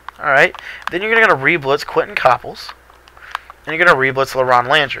 All right. Then you're going to re-blitz Quentin Copples, and you're going to re-blitz LaRon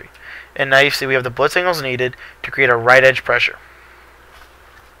Landry. And now you see we have the blitz angles needed to create a right edge pressure.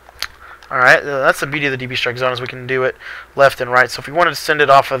 Alright, that's the beauty of the DB strike zone, is we can do it left and right. So if we wanted to send it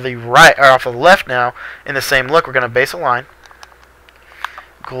off of the right, or off of the left now, in the same look, we're going to base a line.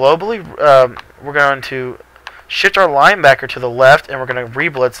 Globally, we're going to shift our linebacker to the left, and we're going to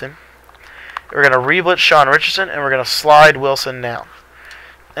re-blitz him. We're going to re-blitz Sean Richardson, and we're going to slide Wilson down.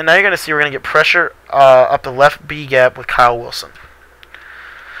 And now you're going to see we're going to get pressure up the left B gap with Kyle Wilson.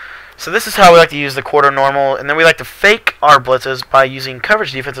 So this is how we like to use the quarter normal, and then we like to fake our blitzes by using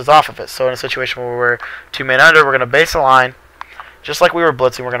coverage defenses off of it. So in a situation where we're 2-man under, we're going to base a line, just like we were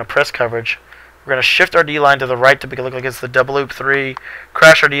blitzing. We're going to press coverage. We're going to shift our D-line to the right to make it look like it's the double loop 3,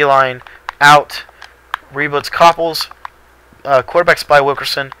 crash our D-line out, reblitz Copples, quarterback spy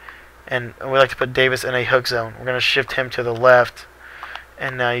Wilkerson, and we like to put Davis in a hook zone. We're going to shift him to the left,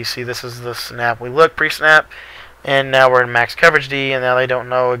 and now you see this is the snap. We look pre-snap. And now we're in max coverage D, and now they don't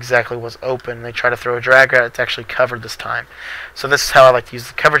know exactly what's open. They try to throw a drag route. It's actually covered this time. So this is how I like to use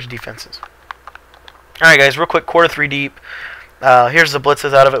the coverage defenses. Alright guys, real quick, quarter 3 deep. Here's the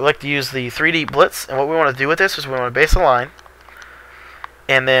blitzes out of it. We like to use the 3 deep blitz, and what we want to do with this is we want to base a line.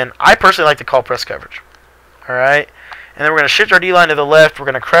 And then I personally like to call press coverage. Alright? And then we're going to shift our D-line to the left. We're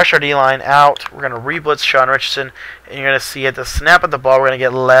going to crash our D-line out. We're going to re-blitz Sean Richardson. And you're going to see at the snap of the ball, we're going to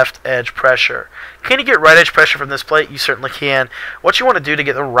get left edge pressure. Can you get right edge pressure from this play? You certainly can. What you want to do to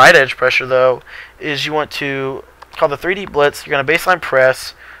get the right edge pressure, though, is you want to call the 3D blitz. You're going to baseline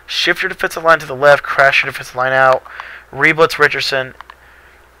press, shift your defensive line to the left, crash your defensive line out, re-blitz Richardson,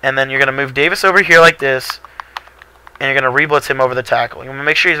 and then you're going to move Davis over here like this, and you're going to re-blitz him over the tackle. You want to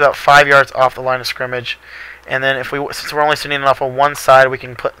make sure he's about 5 yards off the line of scrimmage. And then since we're only sitting off of one side, we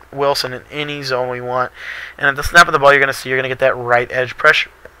can put Wilson in any zone we want. And at the snap of the ball, you're going to get that right edge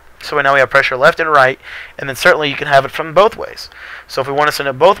pressure. So now we have pressure left and right, and then certainly you can have it from both ways. So if we want to send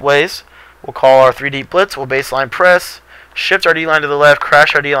it both ways, we'll call our 3 deep blitz, we'll baseline press, shift our D-line to the left,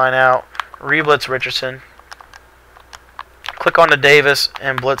 crash our D-line out, re-blitz Richardson, click on to Davis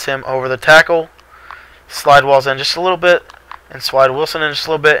and blitz him over the tackle, slide Walls in just a little bit, and slide Wilson in just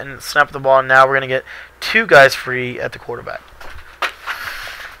a little bit, and snap the ball. And now we're going to get 2 guys free at the quarterback.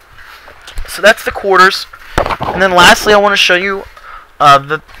 So that's the quarters. And then lastly, I want to show you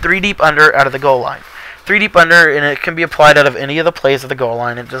the 3 deep under out of the goal line. 3 deep under, and it can be applied out of any of the plays of the goal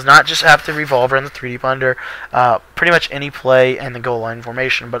line. It does not just have to revolve around the 3 deep under. Pretty much any play in the goal line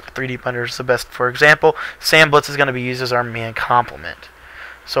formation, but 3 deep under is the best. For example, Sam Blitz is going to be used as our man complement.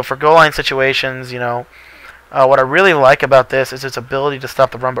 So for goal line situations, what I really like about this is its ability to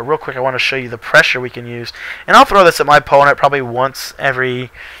stop the run. But real quick, I want to show you the pressure we can use. And I'll throw this at my opponent probably once every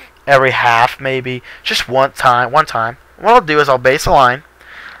half, maybe. Just one time. What I'll do is I'll base a line.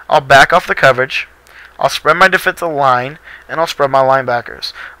 I'll back off the coverage. I'll spread my defensive line. And I'll spread my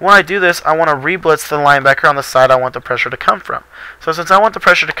linebackers. When I do this, I want to re-blitz the linebacker on the side I want the pressure to come from. So since I want the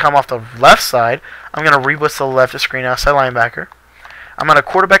pressure to come off the left side, I'm going to re-blitz the left of screen outside linebacker. I'm going to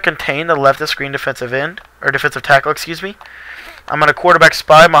quarterback contain the left of screen defensive end, or defensive tackle, excuse me. I'm going to quarterback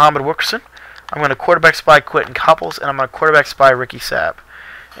spy Muhammad Wilkerson. I'm going to quarterback spy Quentin Copples, and I'm going to quarterback spy Ricky Sapp.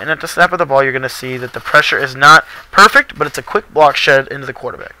 And at the snap of the ball, you're going to see that the pressure is not perfect, but it's a quick block shed into the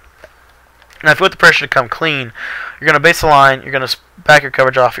quarterback. Now, if you want the pressure to come clean, you're going to base the line, you're going to back your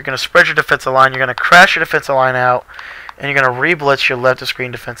coverage off, you're going to spread your defensive line, you're going to crash your defensive line out, and you're going to re-blitz your left of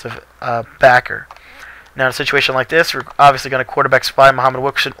screen defensive backer. Now, in a situation like this, we're obviously going to quarterback spy Muhammad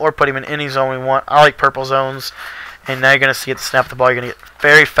Wilkerson or put him in any zone we want. I like purple zones. And now you're going to see at the snap of the ball, you're going to get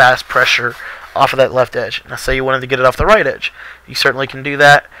very fast pressure off of that left edge. Now, say you wanted to get it off the right edge. You certainly can do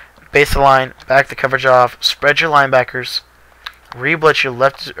that. Base the line, back the coverage off, spread your linebackers, re-blitz your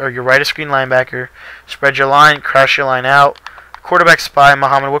left or your right of screen linebacker, spread your line, crash your line out, quarterback spy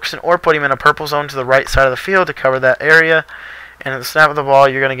Muhammad Wilkerson or put him in a purple zone to the right side of the field to cover that area. And at the snap of the ball,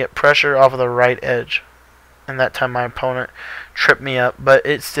 you're going to get pressure off of the right edge. And that time my opponent tripped me up, but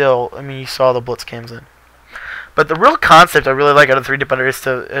it still, you saw the blitz cams in. But the real concept I really like out of 3 deep under is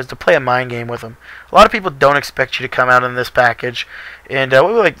to play a mind game with them. A lot of people don't expect you to come out in this package, and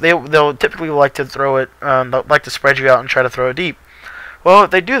they'll typically like to throw it, they'll like to spread you out and try to throw it deep. Well,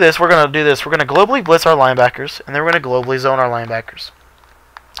 if they do this, we're going to do this. We're going to globally blitz our linebackers, and then we're going to globally zone our linebackers.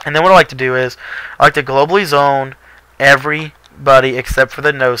 And then what I like to do is I like to globally zone everybody except for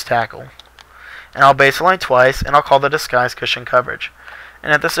the nose tackle. And I'll base the line twice, and I'll call the disguise cushion coverage.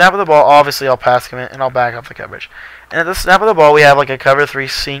 And at the snap of the ball, obviously I'll pass commit, and I'll back off the coverage. And at the snap of the ball, we have like a cover 3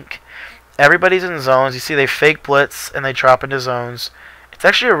 sink. Everybody's in zones. You see they fake blitz, and they drop into zones. It's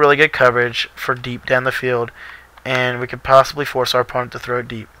actually a really good coverage for deep down the field, and we could possibly force our opponent to throw it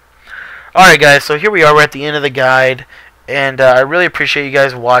deep. Alright guys, so here we are. We're at the end of the guide, and I really appreciate you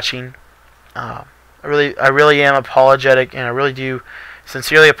guys watching. I really am apologetic, and I really do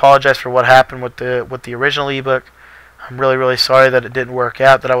sincerely apologize for what happened with the original ebook. I'm really sorry that it didn't work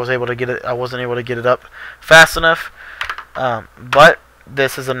out, that I wasn't able to get it up fast enough. But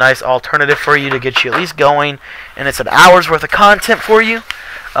this is a nice alternative for you to get you at least going, and it's an hour's worth of content for you.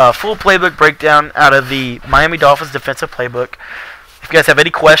 Full playbook breakdown out of the Miami Dolphins defensive playbook. If you guys have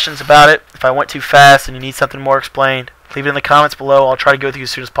any questions about it, if I went too fast and you need something more explained, leave it in the comments below. I'll try to get with you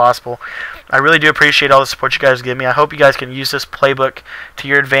as soon as possible. I really do appreciate all the support you guys give me. I hope you guys can use this playbook to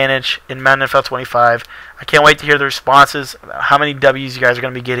your advantage in Madden NFL 25. I can't wait to hear the responses about how many W's you guys are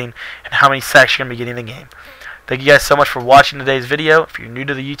going to be getting and how many sacks you're going to be getting in the game. Thank you guys so much for watching today's video. If you're new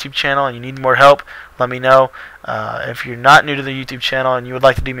to the YouTube channel and you need more help, let me know. If you're not new to the YouTube channel and you would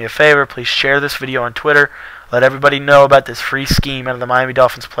like to do me a favor, please share this video on Twitter. Let everybody know about this free scheme out of the Miami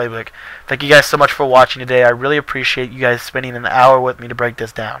Dolphins playbook. Thank you guys so much for watching today. I really appreciate you guys spending an hour with me to break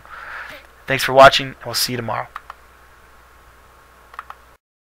this down. Thanks for watching, and we'll see you tomorrow.